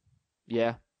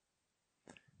 Yeah.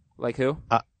 Like who?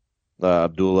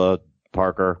 Abdullah,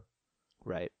 Parker.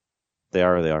 Right. They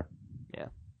are who they are. Yeah.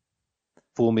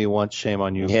 Fool me once, shame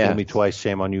on you. Yeah. Fool me twice,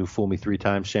 shame on you. Fool me 3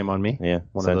 times, shame on me. Yeah,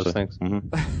 One of those things.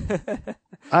 Mm-hmm.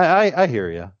 I hear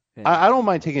you. Yeah. I don't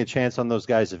mind taking a chance on those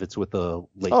guys if it's with a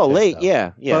late. Oh, pick, late,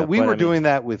 though. yeah. But we were I mean, doing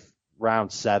that with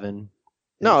round 7.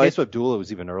 No, in the case of Abdullah, it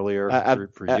was even earlier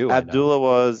for you. I know. Abdullah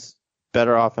was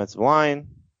better offensive line.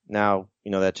 Now,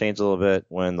 that changed a little bit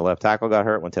when the left tackle got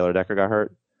hurt, when Taylor Decker got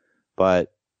hurt.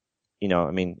 But,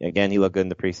 I mean, again, he looked good in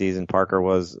the preseason. Parker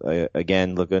was,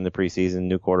 again, looked good in the preseason.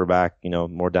 New quarterback,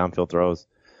 more downfield throws.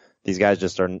 These guys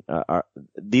just are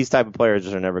these type of players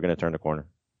just are never going to turn the corner.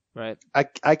 Right. I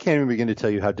can't even begin to tell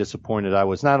you how disappointed I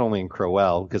was, not only in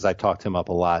Crowell, because I talked him up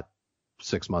a lot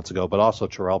 6 months ago, but also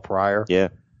Terrell Pryor. Yeah.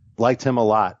 Liked him a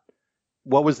lot.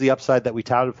 What was the upside that we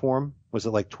touted for him? Was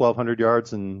it like 1,200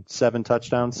 yards and 7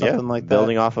 touchdowns, something like that?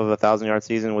 Building off of a 1,000-yard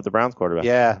season with the Browns quarterback.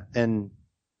 Yeah, and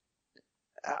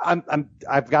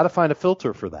I've got to find a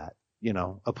filter for that.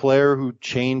 A player who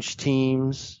changed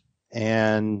teams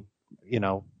and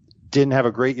didn't have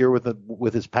a great year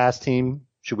with his past team.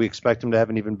 Should we expect him to have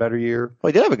an even better year? Well,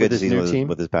 he did have a good with his season new team?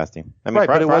 with his past team. I mean, Right,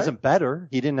 but it wasn't better.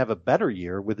 He didn't have a better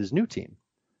year with his new team.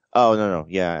 Oh, no.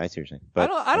 Yeah, I see what you're saying.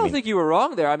 But, I don't think you were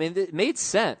wrong there. I mean, it made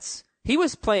sense. He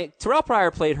was playing. Terrell Pryor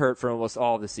played hurt for almost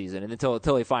all of the season, and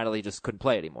until he finally just couldn't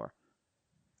play anymore.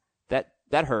 That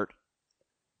hurt.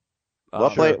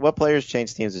 What players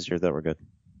changed teams this year that were good?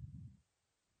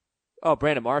 Oh,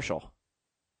 Brandon Marshall.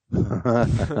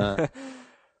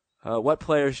 What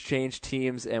players changed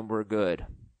teams and were good?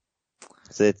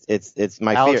 So it's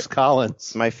my Alex fear. Collins.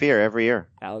 It's my fear every year.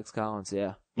 Alex Collins,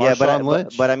 yeah. Yeah, Marshawn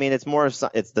Lynch. but I mean, it's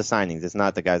the signings. It's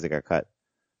not the guys that got cut.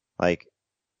 Like,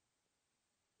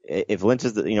 if Lynch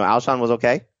is, Alshon was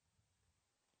okay.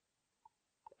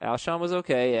 Alshon was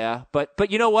okay, yeah.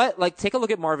 But you know what? Like, take a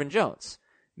look at Marvin Jones.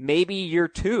 Maybe year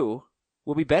 2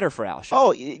 will be better for Alshon.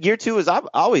 Oh, year 2 is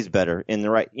always better in the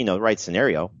right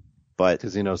scenario. But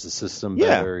Because he knows the system Yeah.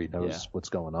 better. He knows what's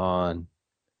going on.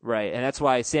 Right, and that's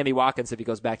why Sammy Watkins, if he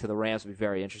goes back to the Rams, would be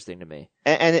very interesting to me.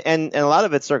 and a lot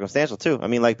of it's circumstantial too. I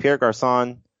mean, like Pierre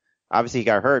Garçon, obviously he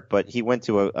got hurt, but he went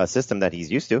to a system that he's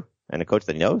used to and a coach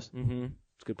that he knows. Mm-hmm.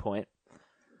 That's a good point.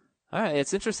 All right,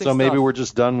 it's interesting. So maybe stuff. we're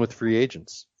just done with free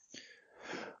agents.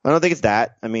 I don't think it's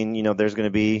that. I mean, there's going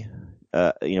to be,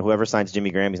 whoever signs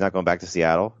Jimmy Graham, he's not going back to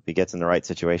Seattle. If he gets in the right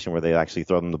situation where they actually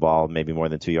throw him the ball maybe more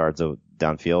than 2 yards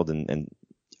downfield and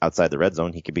outside the red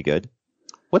zone, he could be good.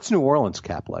 What's New Orleans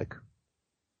cap like?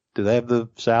 Do they have the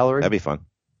salary That'd be fun.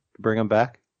 to bring him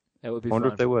back? That would be I wonder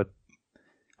fun. if they would.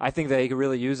 I think they could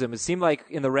really use him. It seemed like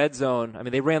in the red zone, I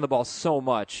mean, they ran the ball so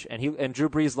much, and Drew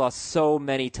Brees lost so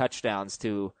many touchdowns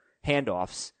to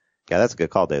handoffs. Yeah, that's a good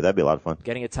call, Dave. That'd be a lot of fun.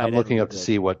 Getting a tight I'm end looking would up be to good.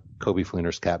 see what Kobe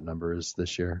Fleener's cap number is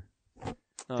this year.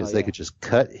 Because Oh, they yeah. could just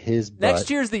cut his butt. Next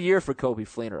year's the year for Kobe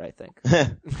Fleener, I think.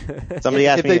 Somebody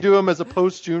asked If me. they do him as a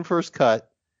post-June 1st cut,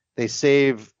 they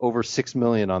save over $6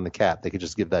 million on the cap. They could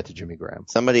just give that to Jimmy Graham.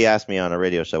 Somebody asked me on a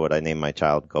radio show would I name my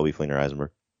child Kobe Fleener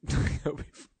Eisenberg.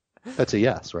 That's a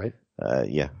yes, right?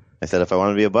 Yeah. I said if I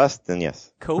want to be a bust, then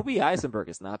yes. Kobe Eisenberg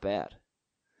is not bad.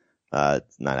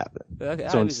 It's not happening. Okay,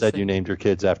 So I was just instead, you thinking- named your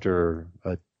kids after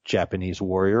a Japanese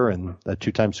warrior and a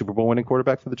 2-time Super Bowl winning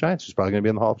quarterback for the Giants, who's probably going to be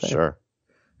in the Hall of Fame. Sure.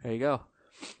 There you go.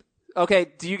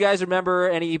 Okay, do you guys remember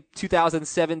any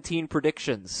 2017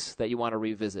 predictions that you want to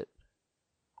revisit?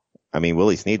 I mean,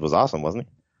 Willie Snead was awesome, wasn't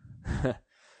he?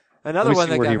 Another Let me one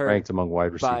see that where got he hurt ranked among wide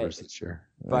by- receivers this year.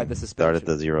 by the Start suspension. at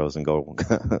the zeros and go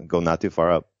go not too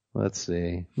far up. Let's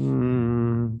see.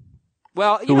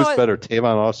 Well, you Who know was what? better,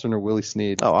 Tavon Austin or Willie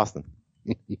Snead? Oh, Austin.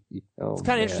 Oh, It's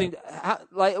kind of interesting.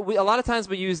 A lot of times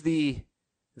we use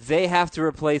they have to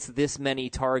replace this many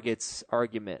targets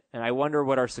argument, and I wonder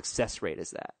what our success rate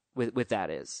is with that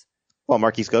is. Well,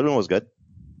 Marquise Goodwin was good.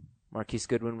 Marquise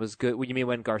Goodwin was good. What, you mean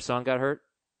when Garcon got hurt?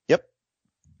 Yep.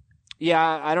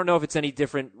 Yeah, I don't know if it's any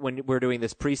different when we're doing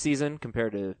this preseason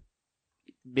compared to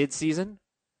mid-season.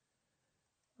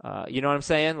 You know what I'm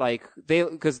saying? Like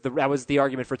because that was the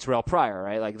argument for Terrell Pryor,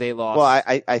 right? Like they lost.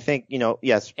 Well, I think,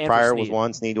 yes, And for Pryor was Snead.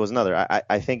 one, Snead was another.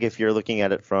 I think if you're looking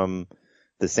at it from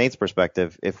the Saints'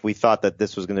 perspective, if we thought that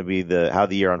this was going to be how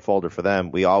the year unfolded for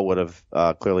them, we all would have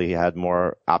clearly had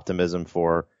more optimism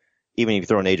for, even if you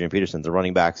throw in Adrian Peterson, the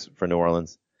running backs for New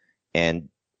Orleans, and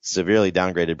severely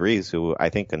downgraded Brees, who I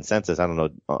think consensus, I don't know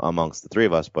amongst the three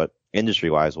of us, but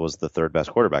industry-wise was the third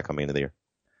best quarterback coming into the year.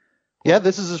 Yeah,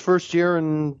 this is his first year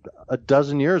in a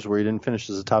dozen years where he didn't finish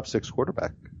as a top 6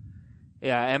 quarterback.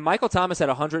 Yeah, and Michael Thomas had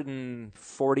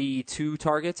 142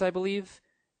 targets, I believe.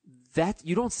 That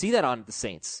you don't see that on the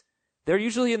Saints. They're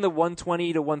usually in the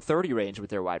 120 to 130 range with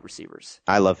their wide receivers.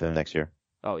 I love him next year.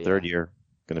 Oh yeah, Third year,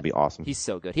 going to be awesome. he's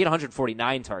so good. He had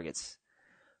 149 targets.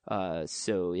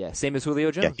 So yeah, same as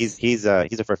Julio Jones. Yeah, he's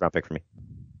a first round pick for me.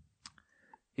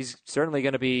 He's certainly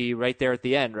going to be right there at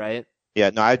the end, right? Yeah,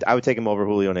 no, I would take him over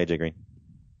Julio and AJ Green.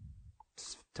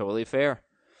 It's totally fair.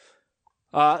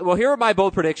 Well, here are my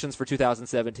bold predictions for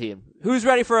 2017. Who's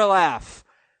ready for a laugh?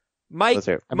 Let's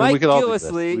hear it. Mike we could all do this.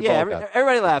 Gillislee. We've Yeah, all got it.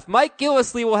 everybody laugh. Mike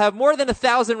Gillislee will have more than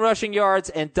 1,000 rushing yards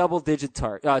and double-digit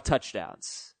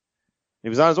touchdowns. He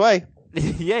was on his way.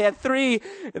 Yeah, he had 3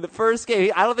 in the first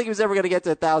game. I don't think he was ever going to get to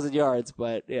 1,000 yards,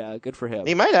 but yeah, good for him.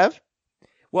 He might have.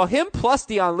 Well, him plus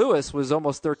Deion Lewis was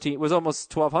almost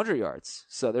 1,200 yards.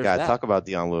 So there's God, that. talk about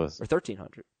Deion Lewis. Or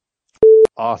 1,300.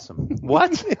 Awesome.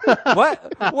 What?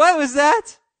 What was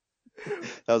that?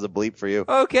 That was a bleep for you.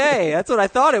 Okay, that's what I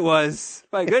thought it was.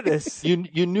 My goodness. You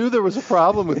knew there was a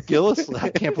problem with Gillislee. I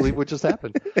can't believe what just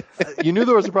happened. You knew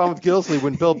there was a problem with Gillislee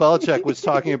when Bill Belichick was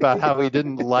talking about how he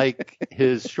didn't like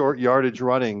his short yardage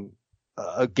running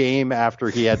a game after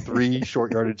he had 3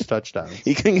 short yardage touchdowns.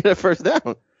 He couldn't get a first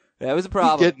down. That was a He'd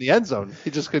problem. get in the end zone.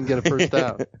 He just couldn't get a first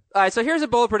down. All right, so here's a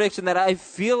bold prediction that I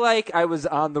feel like I was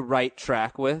on the right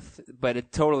track with, but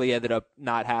it totally ended up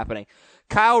not happening.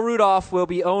 Kyle Rudolph will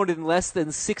be owned in less than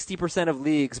 60% of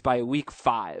leagues by week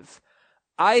 5.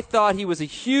 I thought he was a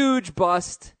huge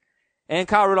bust, and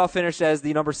Kyle Rudolph finished as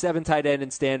the number 7 tight end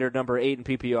in standard, number 8 in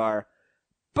PPR.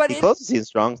 But He closed the season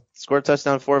strong. Scored a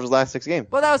touchdown in 4 of his last 6 games.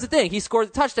 well, that was the thing. He scored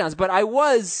the touchdowns, but I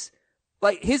was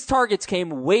like, his targets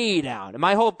came way down. And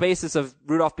my whole basis of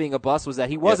Rudolph being a bust was that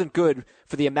he wasn't good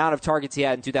for the amount of targets he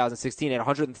had in 2016 at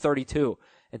 132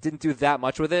 and didn't do that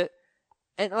much with it.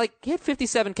 And like, he had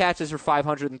 57 catches for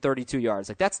 532 yards.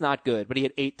 Like, that's not good, but he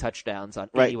had 8 touchdowns on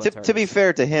 81 Right. targets. To be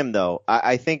fair to him, though,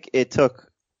 I think it took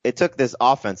this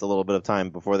offense a little bit of time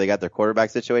before they got their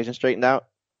quarterback situation straightened out.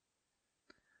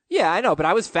 Yeah, I know, but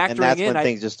I was factoring And that's in. when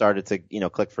things just started to,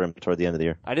 click for him toward the end of the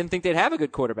year. I didn't think they'd have a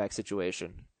good quarterback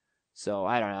situation. So,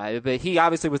 I don't know. But he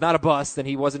obviously was not a bust, and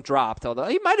he wasn't dropped. Although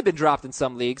he might have been dropped in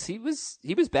some leagues. He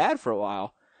was bad for a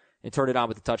while and turned it on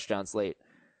with the touchdowns late.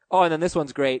 Oh, and then this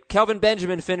one's great. Kelvin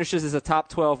Benjamin finishes as a top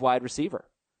 12 wide receiver.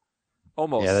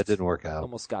 Almost. Yeah, that didn't work out.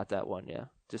 Almost got that one, yeah.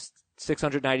 Just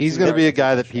 690. He's going to be a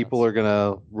guy that people are going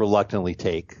to reluctantly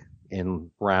take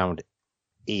in round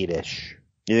 8-ish.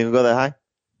 You think we'll go that high?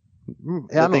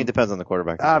 I I think it depends on the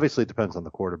quarterback. Obviously, it depends on the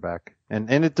quarterback, and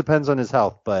it depends on his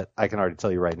health. But I can already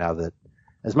tell you right now that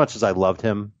as much as I loved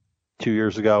him 2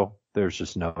 years ago, there's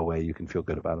just no way you can feel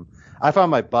good about him. I found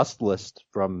my bust list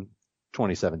from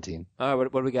 2017. All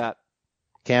right, what do we got?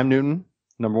 Cam Newton,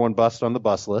 number 1 bust on the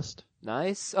bust list.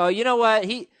 Nice. Oh, you know what?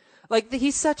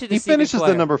 He's such a He deceiving finishes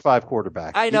player. the number 5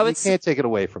 quarterback. I know, You it's can't take it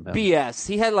away from him. BS.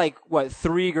 He had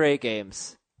 3 great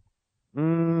games. He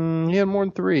had more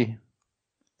than 3.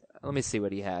 Let me see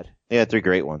what he had. He had 3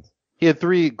 great ones. He had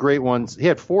 3 great ones. He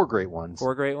had 4 great ones.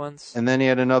 4 great ones? And then he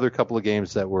had another couple of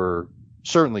games that were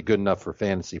certainly good enough for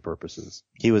fantasy purposes.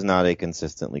 He was not a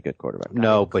consistently good quarterback.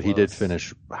 No, but he did close.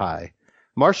 finish high.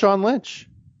 Marshawn Lynch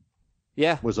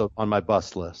Yeah. was on my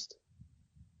bust list.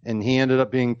 And he ended up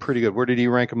being pretty good. Where did he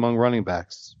rank among running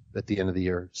backs at the end of the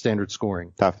year? Standard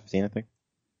scoring. Top 15, I think.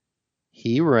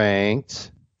 He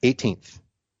ranked 18th.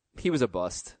 He was a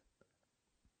bust.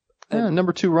 Yeah,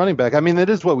 number 2 running back. I mean, that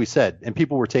is what we said. And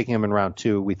people were taking him in round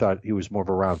 2. We thought he was more of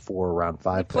a round 4 or round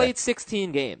 5 He pick. played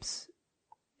 16 games.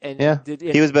 And Yeah.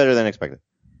 He was better than expected.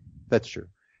 That's true.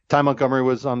 Ty Montgomery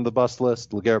was on the bust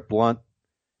list. LeGarrette Blount,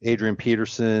 Adrian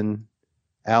Peterson,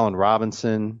 Allen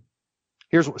Robinson.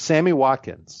 Here's Sammy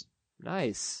Watkins.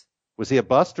 Nice. Was he a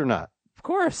bust or not? Of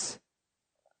course.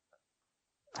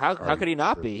 How could he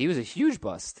not be? He was a huge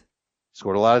bust.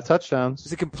 Scored a lot of He touchdowns.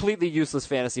 was a completely useless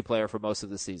fantasy player for most of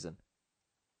the season.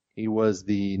 He was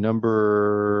the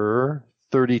number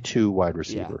 32 wide Yeah,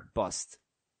 receiver. bust.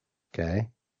 Okay.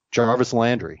 Jarvis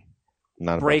Landry.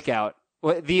 Not a bust. Breakout.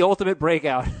 The ultimate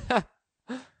breakout.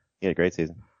 He had a great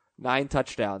season. 9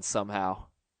 touchdowns somehow.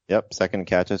 Yep, second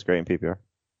catches, great in PPR.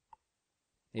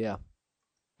 Yeah.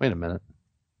 Wait a minute.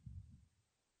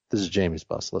 This is Jamie's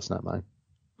bust list, not mine.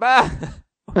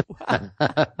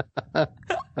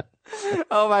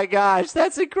 Oh my gosh,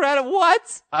 that's incredible.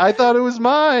 What? I thought it was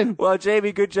mine. Well,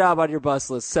 Jamie, good job on your bus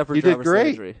list. Separate You did Jarvis great.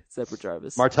 Landry. Separate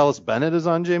Jarvis. Martellus Bennett is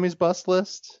on Jamie's bust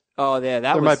list. Oh, yeah,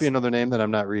 that There was. might be another name that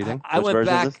I'm not reading. I Which went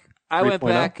version is back. I went 3.0?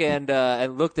 back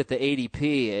and looked at the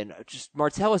ADP, and just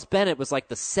Martellus Bennett was like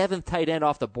the 7th tight end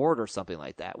off the board or something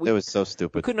like that. It was so We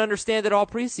stupid. couldn't understand it all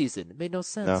preseason. It made no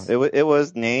sense. No, it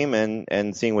was name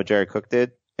and seeing what Jared Cook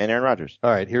did and Aaron Rodgers.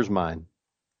 All right, here's mine.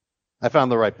 I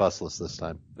found the right bust list this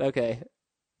time. Okay.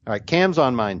 All right, Cam's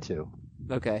on mine too.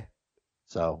 Okay.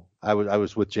 So I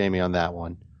was with Jamie on that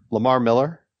one. Lamar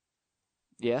Miller.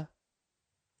 Yeah.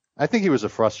 I think he was a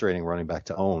frustrating running back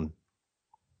to own.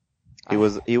 He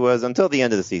was until the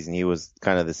end of the season. He was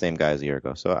kind of the same guy as a year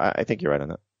ago. So I think you're right on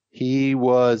that. He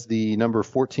was the number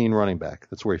 14 running back.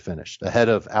 That's where he finished, ahead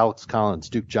of Alex Collins,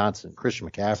 Duke Johnson, Christian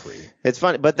McCaffrey. It's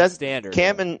funny, but that's standard.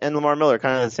 Cam and Lamar Miller are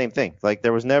kind of the same thing. Like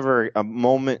there was never a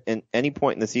moment in any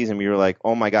point in the season where you were like,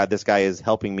 oh my God, this guy is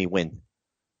helping me win.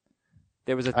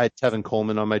 I had Tevin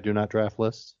Coleman on my do not draft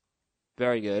list.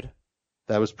 Very good.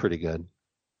 That was pretty good.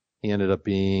 He ended up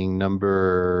being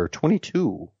number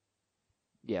 22.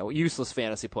 Yeah, useless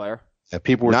fantasy player. Yeah,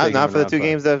 people were not for the 2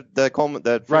 games that Coleman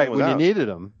right was when out. you needed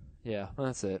him. Yeah,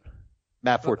 that's it.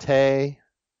 Matt Forte,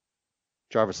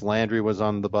 Jarvis Landry was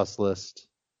on the bus list.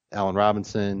 Allen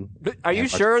Robinson. Are you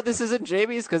sure this isn't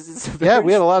Jamie's? Because yeah,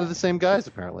 we had a lot of the same guys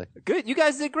apparently. Good, you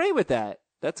guys did great with that.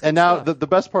 That's good and now stuff. the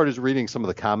best part is reading some of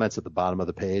the comments at the bottom of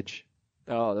the page.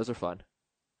 Oh, those are fun.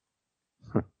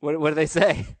 What do they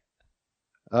say?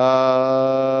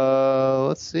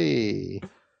 Let's see.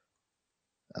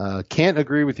 Can't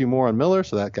agree with you more on Miller,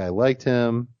 so that guy liked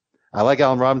him. I like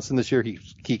Allen Robinson this year. He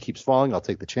keeps falling. I'll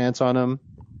take the chance on him.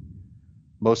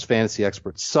 Most fantasy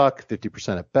experts suck,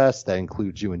 50% at best. That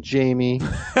includes you and Jamie.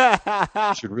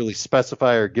 You should really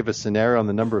specify or give a scenario on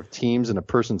the number of teams in a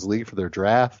person's league for their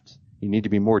draft. You need to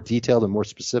be more detailed and more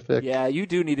specific. Yeah, you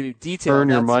do need to be detailed. Earn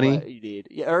your money. What you need.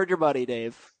 Yeah, earn your money,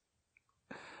 Dave.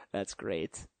 That's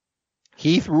great.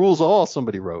 Heath rules all,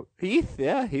 somebody wrote. Heath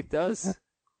does.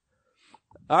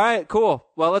 All right, cool.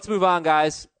 Well, let's move on,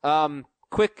 guys.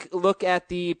 Quick look at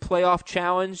the playoff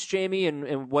challenge, Jamie,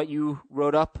 and what you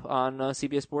wrote up on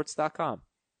CBSSports.com.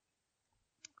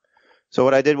 So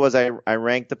what I did was I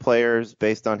ranked the players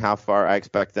based on how far I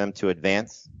expect them to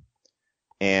advance.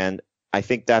 And I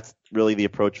think that's really the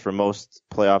approach for most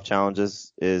playoff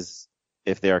challenges is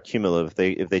if they are cumulative.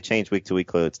 If they change week to week,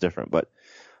 clearly it's different. But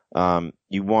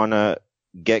you want to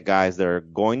get guys that are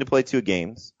going to play 2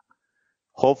 games,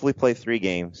 hopefully play 3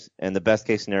 games, and the best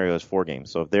case scenario is 4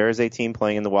 games. So if there is a team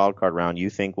playing in the wild card round you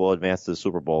think will advance to the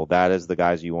Super Bowl, that is the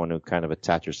guys you want to kind of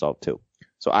attach yourself to.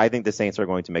 So I think the Saints are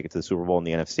going to make it to the Super Bowl in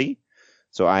the NFC.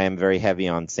 So I am very heavy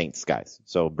on Saints guys.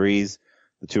 So Breeze,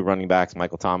 the 2 running backs,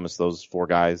 Michael Thomas, those 4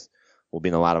 guys will be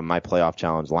in a lot of my playoff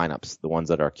challenge lineups, the ones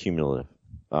that are cumulative.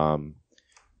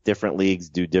 Different leagues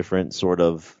do different sort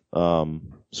of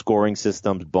scoring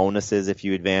systems, bonuses if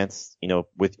you advance,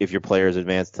 if your players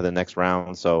advance to the next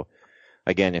round. So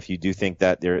again, if you do think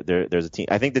that there's a team,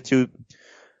 I think the two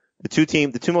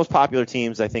most popular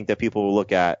teams I think that people will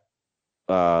look at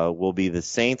will be the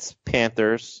Saints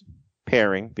Panthers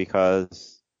pairing,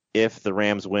 because if the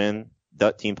Rams win,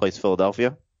 that team plays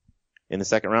Philadelphia in the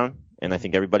second round, and I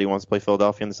think everybody wants to play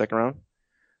Philadelphia in the second round.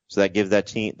 So that gives that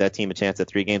team a chance at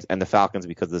 3 games, and the Falcons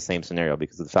because of the same scenario.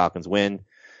 Because if the Falcons win,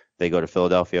 they go to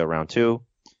Philadelphia round 2,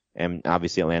 and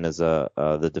obviously Atlanta's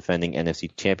the defending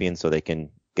NFC champion, so they can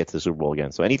get to the Super Bowl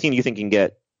again. So any team you think can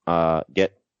get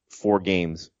 4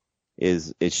 games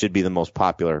it should be the most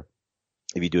popular.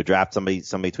 If you do a draft, somebody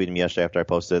tweeted me yesterday after I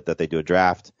posted it that they do a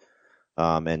draft,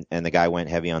 and the guy went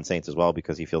heavy on Saints as well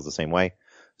because he feels the same way.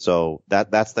 So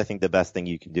that's I think the best thing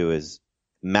you can do is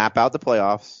map out the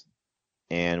playoffs.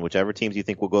 And whichever teams you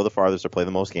think will go the farthest or play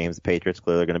the most games, the Patriots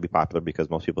clearly are going to be popular because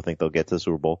most people think they'll get to the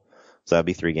Super Bowl. So that'd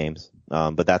be 3 games.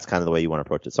 But that's kind of the way you want to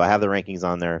approach it. So I have the rankings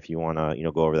on there if you want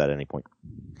to, go over that at any point.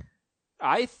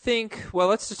 I think,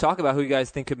 let's just talk about who you guys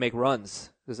think could make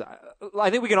runs. Because I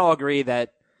think we can all agree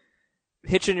that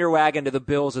hitching your wagon to the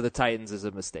Bills or the Titans is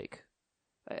a mistake.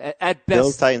 At best,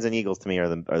 Bills, Titans, and Eagles to me are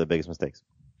the biggest mistakes.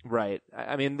 Right.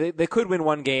 I mean, they could win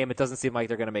 1 game. It doesn't seem like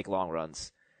they're going to make long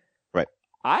runs. Right.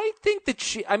 I think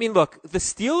look, the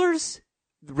Steelers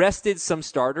rested some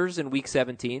starters in Week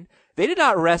 17. They did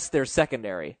not rest their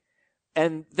secondary,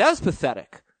 and that was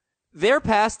pathetic. Their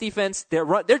pass defense,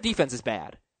 their defense is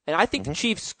bad, and I think the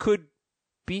Chiefs could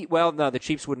beat. Well, no, the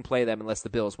Chiefs wouldn't play them unless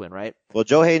the Bills win, right? Well,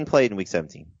 Joe Hayden played in Week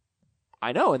 17.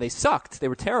 I know, and they sucked. They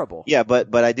were terrible. Yeah,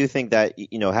 but I do think that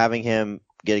having him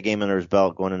get a game under his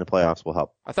belt going into playoffs will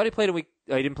help. I thought he played in he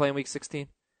didn't play in Week 16.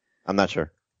 I'm not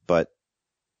sure, but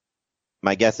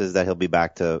my guess is that he'll be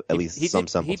back to at least some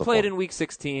semblance. He played in Week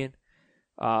 16.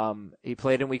 He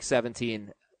played in Week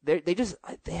 17. They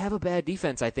have a bad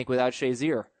defense, I think, without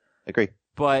Shazier. Agree.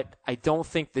 But I don't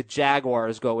think the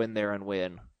Jaguars go in there and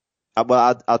win.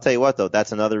 Well, I'll tell you what, though.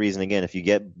 That's another reason, again, if you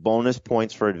get bonus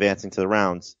points for advancing to the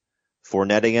rounds,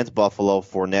 Fournette against Buffalo,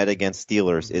 Fournette against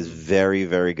Steelers is very,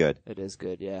 very good. It is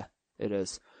good, yeah. It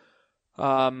is.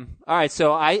 All right,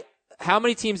 so how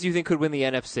many teams do you think could win the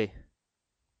NFC?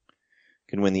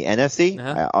 Can win the NFC?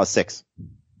 Uh-huh. 6.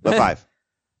 But 5.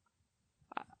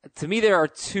 To me, there are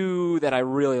 2 that I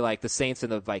really like, the Saints and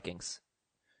the Vikings.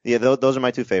 Yeah, those are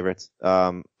my 2 favorites.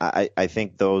 I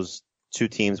think those two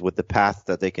teams with the path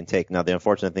that they can take. Now, the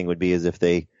unfortunate thing would be is if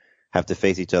they have to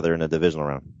face each other in a divisional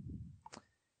round.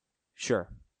 Sure.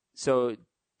 So,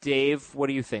 Dave, what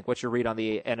do you think? What's your read on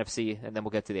the NFC? And then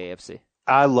we'll get to the AFC.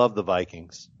 I love the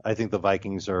Vikings. I think the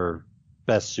Vikings are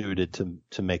best suited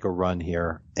to make a run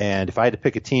here. And if I had to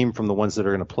pick a team from the ones that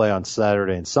are going to play on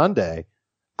Saturday and Sunday,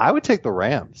 I would take the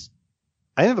Rams.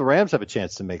 I think the Rams have a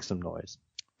chance to make some noise.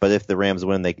 But if the Rams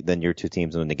win, then your two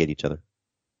teams will negate each other.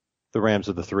 The Rams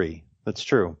are the 3. That's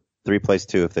true. 3 plays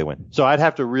 2 if they win. So I'd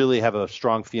have to really have a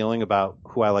strong feeling about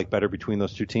who I like better between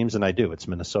those two teams, and I do. It's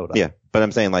Minnesota. Yeah, but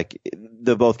I'm saying like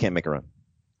they both can't make a run.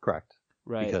 Correct.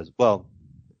 Right. Because, well,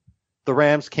 the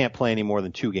Rams can't play any more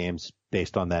than 2 games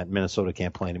based on that. Minnesota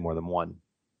can't play any more than 1.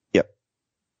 Yep.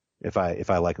 If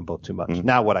I like them both too much. Mm-hmm.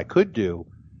 Now, what I could do,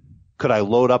 could I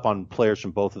load up on players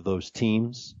from both of those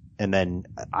teams, and then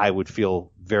I would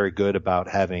feel very good about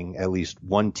having at least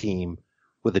one team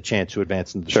with a chance to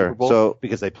advance into the Super Bowl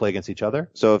because they play against each other?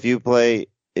 So if you play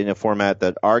in a format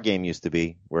that our game used to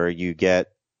be, where you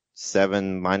get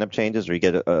 7 lineup changes or you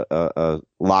get a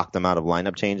locked amount of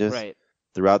lineup changes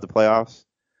throughout the playoffs,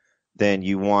 then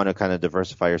you want to kind of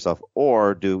diversify yourself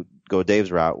or go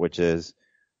Dave's route, which is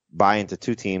buy into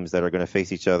 2 teams that are going to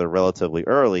face each other relatively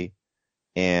early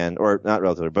or not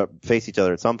relatively, but face each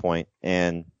other at some point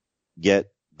and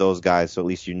get those guys. So at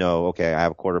least okay, I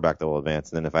have a quarterback that will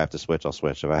advance. And then if I have to switch, I'll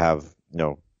switch. If I have,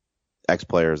 X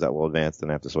players that will advance, then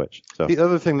I have to switch. So the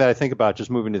other thing that I think about just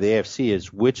moving to the AFC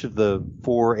is which of the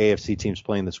 4 AFC teams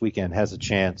playing this weekend has a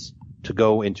chance to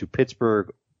go into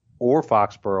Pittsburgh or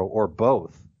Foxborough or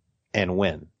both and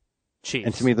win. Chiefs.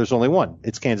 And to me, there's only one.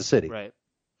 It's Kansas City. Right.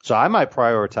 So I might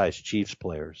prioritize Chiefs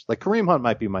players. Like Kareem Hunt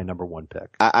might be my number 1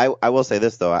 pick. I will say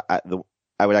this though. I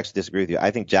would actually disagree with you.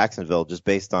 I think Jacksonville, just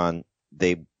based on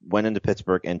they went into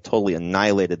Pittsburgh and totally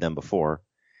annihilated them before.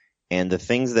 And the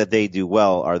things that they do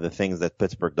well are the things that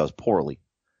Pittsburgh does poorly,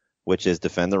 which is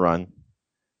defend the run,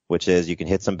 which is you can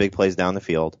hit some big plays down the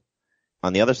field.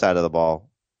 On the other side of the ball,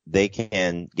 they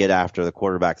can get after the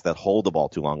quarterbacks that hold the ball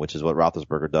too long, which is what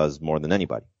Roethlisberger does more than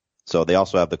anybody. So they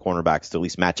also have the cornerbacks to at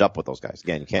least match up with those guys.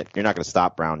 Again, you're not going to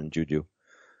stop Brown and Juju,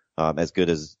 as good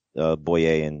as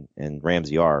Boye and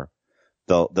Ramsey are.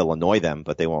 They'll annoy them,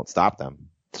 but they won't stop them.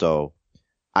 So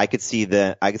I could see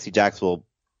Jacksonville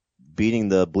beating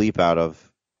the bleep out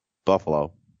of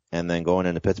Buffalo and then going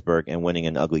into Pittsburgh and winning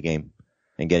an ugly game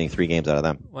and getting 3 games out of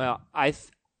them. Well,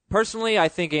 personally, I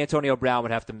think Antonio Brown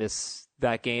would have to miss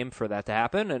that game for that to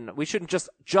happen, and we shouldn't just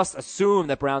assume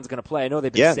that Brown's going to play. I know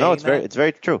they've been saying that. It's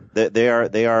very true.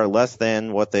 They are less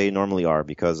than what they normally are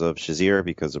because of Shazier,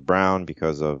 because of Brown,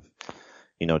 because of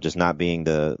just not being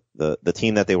the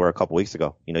team that they were a couple weeks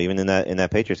ago. Even in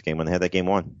that Patriots game when they had that game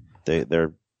won,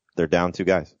 they're down 2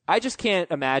 guys. I just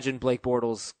can't imagine Blake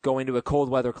Bortles going to a cold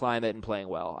weather climate and playing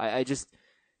well.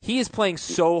 He is playing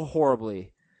so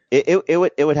horribly.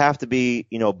 It would have to be,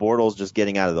 Bortles just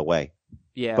getting out of the way.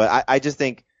 Yeah. But I just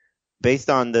think based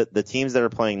on the teams that are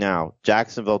playing now,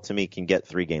 Jacksonville to me can get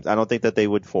 3 games. I don't think that they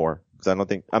would 4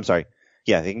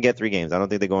 Yeah, they can get 3 games. I don't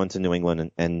think they go into New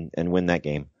England and win that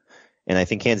game. And I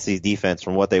think Kansas City's defense,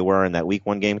 from what they were in that Week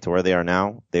 1 game to where they are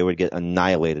now, they would get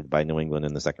annihilated by New England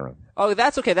in the second round. Oh,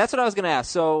 that's okay. That's what I was going to ask.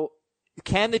 So,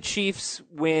 can the Chiefs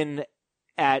win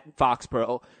at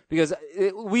Foxborough? Because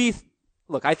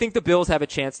I think the Bills have a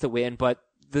chance to win, but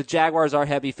the Jaguars are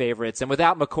heavy favorites. And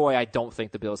without McCoy, I don't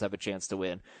think the Bills have a chance to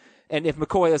win. And if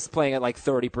McCoy is playing at like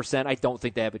 30%, I don't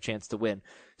think they have a chance to win.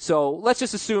 So let's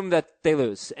just assume that they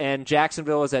lose. And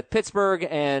Jacksonville is at Pittsburgh,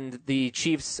 and the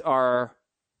Chiefs are...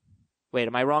 Wait,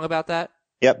 am I wrong about that?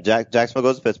 Yep, Jacksonville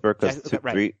goes to Pittsburgh because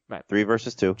 3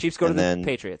 versus 2. Chiefs go to the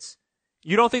Patriots.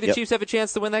 You don't think the Chiefs have a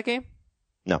chance to win that game?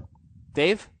 No.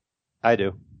 Dave? I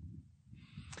do.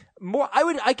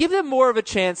 I give them more of a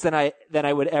chance than I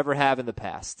would ever have in the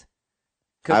past.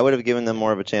 I would have given them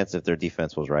more of a chance if their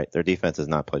defense was right. Their defense has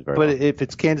not played very well. But if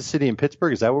it's Kansas City and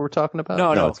Pittsburgh, is that what we're talking about?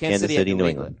 No, it's Kansas City, New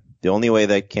England. The only way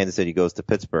that Kansas City goes to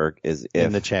Pittsburgh is if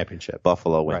in the championship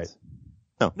Buffalo wins. Right.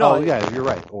 No, yeah, you're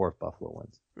right. Or if Buffalo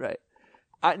wins. Right.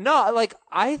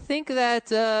 I think that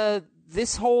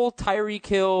this whole Tyreek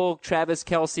Hill, Travis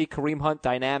Kelce, Kareem Hunt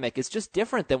dynamic is just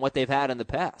different than what they've had in the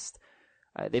past.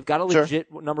 They've got a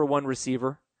legit number 1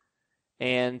 receiver,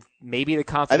 and maybe the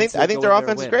confidence. I think their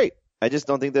offense is great. I just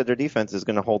don't think that their defense is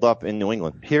going to hold up in New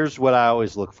England. Here's what I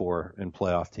always look for in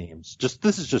playoff teams.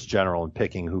 This is just general in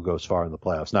picking who goes far in the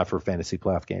playoffs, not for fantasy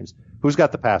playoff games. Who's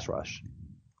got the pass rush?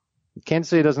 Kansas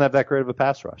City doesn't have that great of a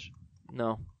pass rush.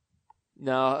 No.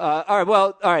 All right.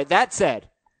 Well, all right. That said,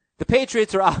 the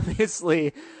Patriots are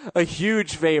obviously a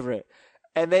huge favorite,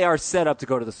 and they are set up to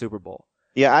go to the Super Bowl.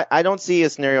 Yeah, I don't see a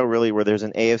scenario really where there's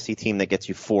an AFC team that gets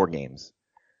you 4 games.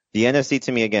 The NFC,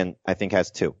 to me, again, I think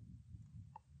has 2.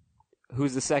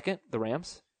 Who's the second? The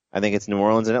Rams? I think it's New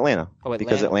Orleans and Atlanta. Oh, Atlanta.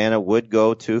 Because Atlanta would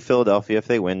go to Philadelphia if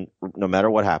they win, no matter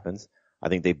what happens. I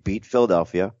think they beat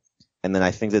Philadelphia. And then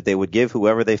I think that they would give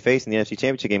whoever they face in the NFC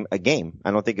Championship game a game.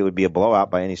 I don't think it would be a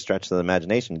blowout by any stretch of the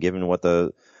imagination, given what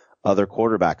the other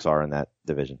quarterbacks are in that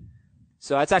division.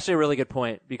 So that's actually a really good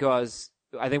point, because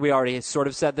I think we already sort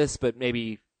of said this, but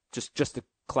maybe just to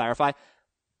clarify,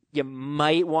 you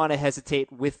might want to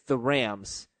hesitate with the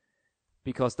Rams,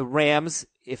 because the Rams,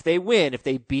 if they win, if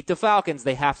they beat the Falcons,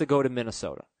 they have to go to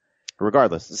Minnesota.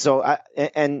 Regardless. So I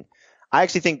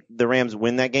actually think the Rams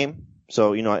win that game.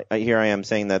 So, here I am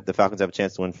saying that the Falcons have a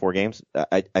chance to win 4 games.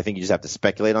 I think you just have to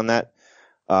speculate on that.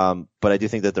 But I do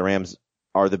think that the Rams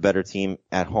are the better team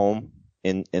at home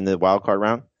in the wild card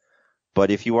round.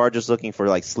 But if you are just looking for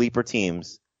like sleeper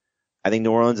teams, I think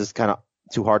New Orleans is kind of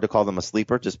too hard to call them a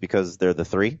sleeper just because they're the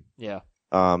 3. Yeah.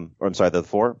 Or I'm sorry, they're the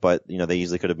 4, but they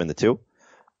easily could have been the 2.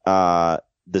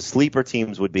 The sleeper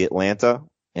teams would be Atlanta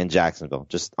and Jacksonville,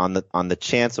 just on the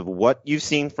chance of what you've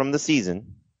seen from the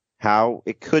season, how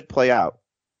it could play out.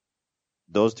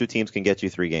 Those 2 teams can get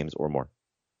you 3 games or more.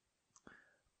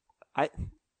 All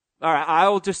right, I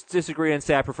will just disagree and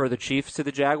say I prefer the Chiefs to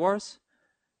the Jaguars.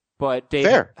 But Dave,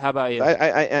 fair. How about you?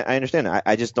 I understand.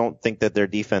 I just don't think that their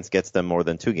defense gets them more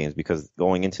than 2 games, because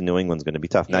going into New England's going to be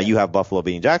tough. Yeah. Now you have Buffalo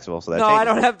beating Jacksonville, so that changes. I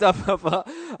don't have Buffalo.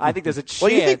 I think there's a chance.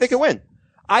 Well, you think they can win?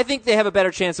 I think they have a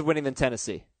better chance of winning than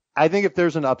Tennessee. I think if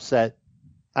there's an upset,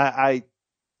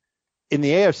 in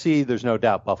the AFC, there's no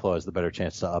doubt Buffalo has the better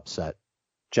chance to upset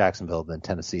Jacksonville than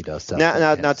Tennessee does.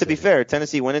 Now, to be fair,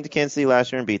 Tennessee went into Kansas City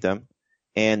last year and beat them,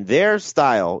 and their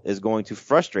style is going to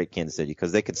frustrate Kansas City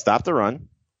because they could stop the run.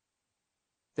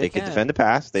 They could defend the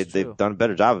pass. They've done a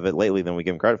better job of it lately than we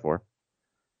give them credit for.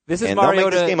 This is and Mariota. They'll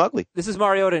make this game ugly. This is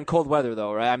Mariota in cold weather,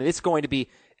 though, right? I mean, it's going to be.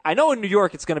 I know in New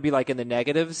York it's going to be like in the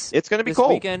negatives. It's going to be this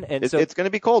cold. Weekend, and it's going to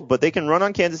be cold, but they can run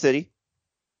on Kansas City.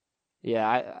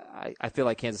 Yeah, I feel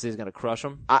like Kansas City is going to crush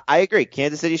them. I agree.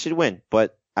 Kansas City should win,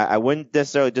 but I wouldn't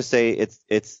necessarily just say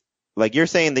it's like you're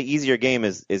saying the easier game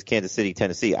is Kansas City,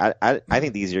 Tennessee. I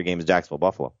think the easier game is Jacksonville,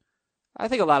 Buffalo. I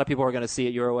think a lot of people are going to see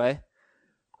it your way.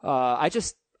 I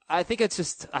think it's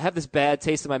just I have this bad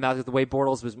taste in my mouth with the way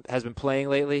Bortles has been playing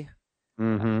lately.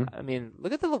 Mm-hmm. I mean,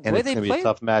 look at the way they play. It's going to be a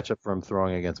tough matchup for him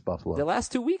throwing against Buffalo. The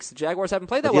last 2 weeks, the Jaguars haven't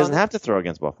played that well. He doesn't have to throw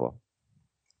against Buffalo.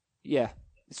 Yeah,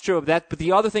 it's true. But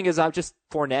the other thing is,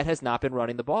 Fournette has not been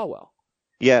running the ball well.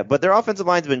 Yeah, but their offensive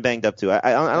line's been banged up too.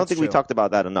 I don't think true. we talked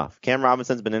about that enough. Cam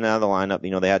Robinson's been in and out of the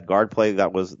lineup. They had guard play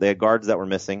they had guards that were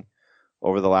missing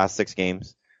over the last 6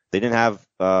 games. They didn't have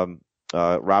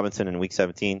Robinson in week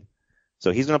 17,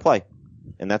 so he's going to play,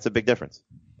 and that's a big difference.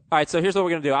 All right, so here's what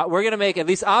we're going to do. We're going to make, at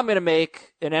least I'm going to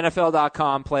make an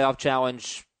NFL.com playoff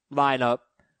challenge lineup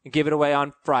and give it away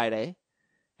on Friday.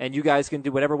 And you guys can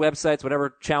do whatever websites,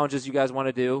 whatever challenges you guys want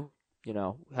to do,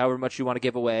 however much you want to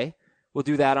give away. We'll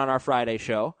do that on our Friday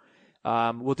show.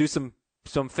 We'll do some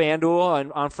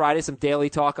FanDuel on Friday, some daily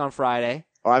talk on Friday.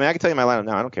 Oh, I can tell you my lineup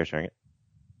now. I don't care sharing it.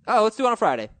 Oh, let's do it on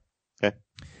Friday. Okay.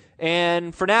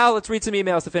 And for now, let's read some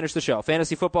emails to finish the show.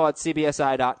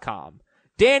 FantasyFootball@cbsi.com.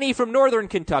 Danny from Northern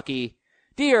Kentucky.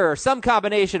 Dear, some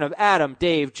combination of Adam,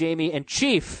 Dave, Jamie, and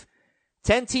Chief.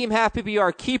 10-team half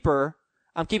PPR keeper.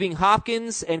 I'm keeping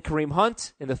Hopkins and Kareem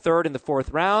Hunt in the 3rd and the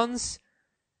 4th rounds.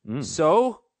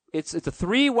 So it's a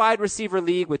 3 wide receiver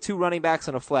league with 2 running backs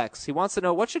and a flex. He wants to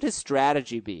know, what should his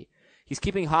strategy be? He's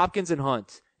keeping Hopkins and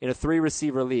Hunt in a 3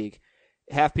 receiver league,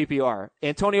 half PPR.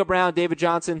 Antonio Brown, David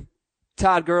Johnson,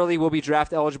 Todd Gurley will be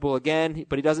draft eligible again,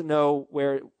 but he doesn't know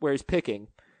where he's picking.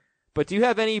 But do you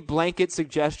have any blanket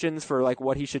suggestions for like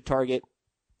what he should target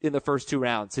in the first 2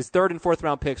 rounds? His 3rd and 4th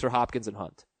round picks are Hopkins and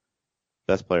Hunt.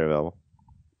 Best player available.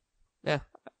 Yeah,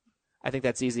 I think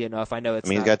that's easy enough. I know it's.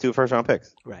 He's got 2 first-round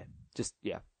picks. Right. Just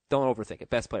don't overthink it.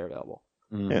 Best player available.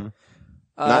 Mm-hmm.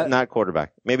 Yeah. Not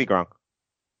quarterback. Maybe Gronk.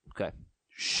 Okay.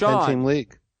 Sean. 10-team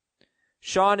league.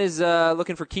 Sean is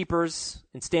looking for keepers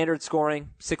in standard scoring,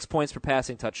 6 points per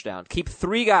passing touchdown. Keep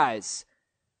 3 guys.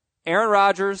 Aaron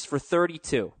Rodgers for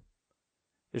 32.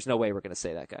 There's no way we're going to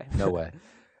say that guy. No way.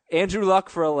 Andrew Luck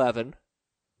for 11.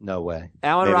 No way.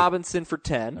 Allen Robinson for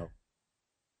 10. No.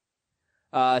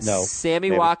 No.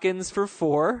 Sammy Watkins for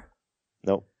 4.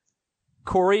 Nope.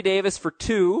 Corey Davis for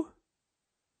 2.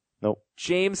 Nope.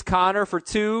 James Conner for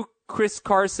 2. Chris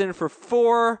Carson for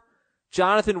 4.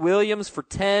 Jonathan Williams for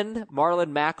 10.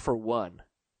 Marlon Mack for 1.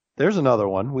 There's another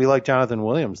one. We like Jonathan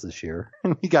Williams this year,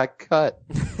 and he got cut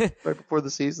right before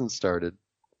the season started.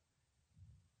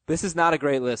 This is not a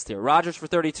great list here. Rodgers for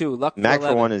 32. Luck for Mack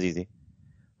 11. for 1 is easy.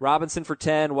 Robinson for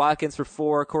 10, Watkins for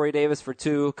 4, Corey Davis for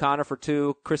 2, Connor for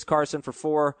 2, Chris Carson for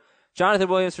 4, Jonathan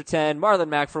Williams for 10, Marlon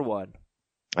Mack for 1.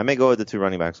 I may go with the 2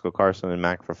 running backs. Go Carson and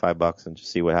Mack for $5 and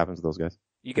just see what happens to those guys.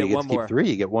 You get get one to more. Keep 3.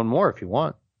 You get one more if you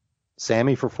want.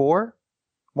 Sammy for 4.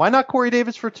 Why not Corey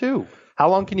Davis for 2? How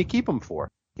long can you keep him for?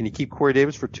 Can you keep Corey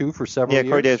Davis for 2 for several years?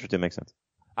 Yeah, Corey Davis for 2 makes sense.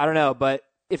 I don't know, but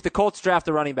if the Colts draft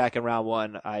a running back in round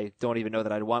 1, I don't even know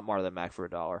that I'd want Marlon Mack for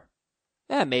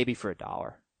 $1. Maybe for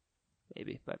 $1.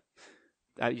 Maybe, but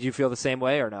do you feel the same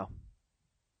way or no?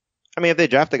 I mean, if they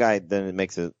draft a guy, then it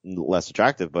makes it less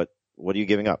attractive, but what are you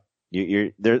giving up?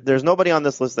 There's nobody on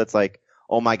this list that's like,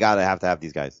 oh my God, I have to have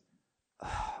these guys.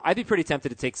 I'd be pretty tempted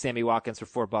to take Sammy Watkins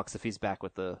for $4 if he's back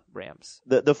with the Rams.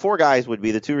 The 4 guys would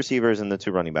be the 2 receivers and the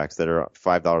 2 running backs that are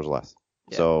 $5 less.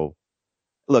 Yeah. So,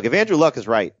 look, if Andrew Luck is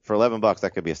right, for $11,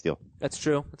 that could be a steal. That's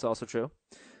true. That's also true.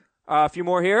 A few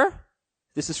more here.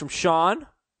 This is from Sean.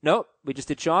 Nope, we just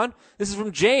did Sean. This is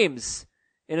from James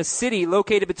in a city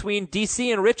located between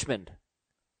D.C. and Richmond.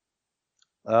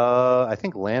 I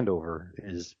think Landover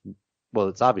is, well,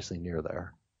 it's obviously near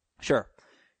there. Sure.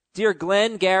 Dear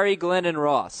Glenn, Gary, Glenn, and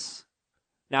Ross.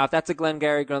 Now, if that's a Glenn,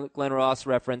 Gary, Glenn, Ross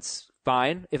reference,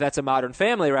 fine. If that's a Modern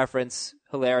Family reference,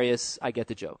 hilarious. I get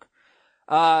the joke.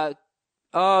 You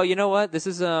know what? This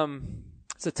is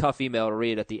it's a tough email to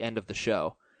read at the end of the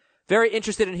show. Very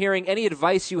interested in hearing any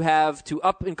advice you have to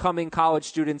up-and-coming college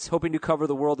students hoping to cover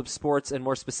the world of sports and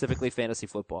more specifically fantasy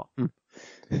football.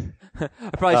 I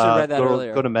probably should have read that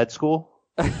earlier. Go to med school?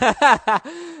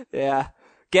 Yeah.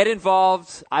 Get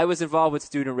involved. I was involved with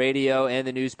student radio and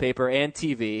the newspaper and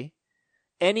TV.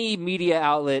 Any media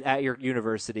outlet at your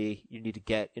university, you need to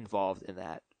get involved in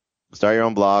that. Start your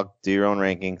own blog, do your own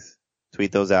rankings,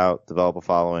 tweet those out, develop a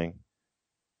following.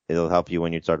 It'll help you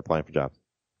when you start applying for jobs.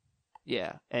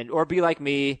 Yeah, or be like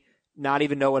me, not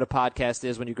even know what a podcast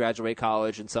is when you graduate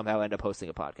college and somehow end up hosting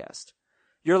a podcast.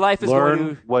 Your life is Learn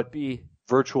going to what be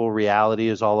virtual reality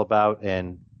is all about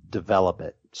and develop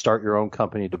it. Start your own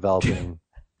company developing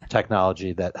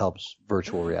technology that helps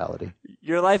virtual reality.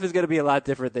 Your life is going to be a lot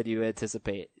different than you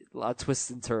anticipate. A lot of twists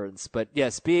and turns. But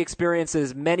yes, be experience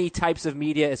as many types of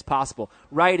media as possible.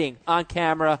 Writing, on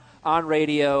camera, on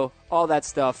radio, all that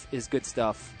stuff is good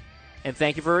stuff. And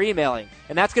thank you for emailing.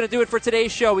 And that's going to do it for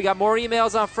today's show. We got more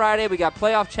emails on Friday. We got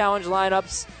playoff challenge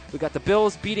lineups. We got the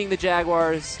Bills beating the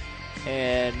Jaguars.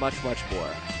 And much, much more.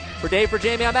 For Dave, for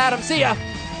Jamie, I'm Adam. See ya.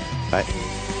 Bye.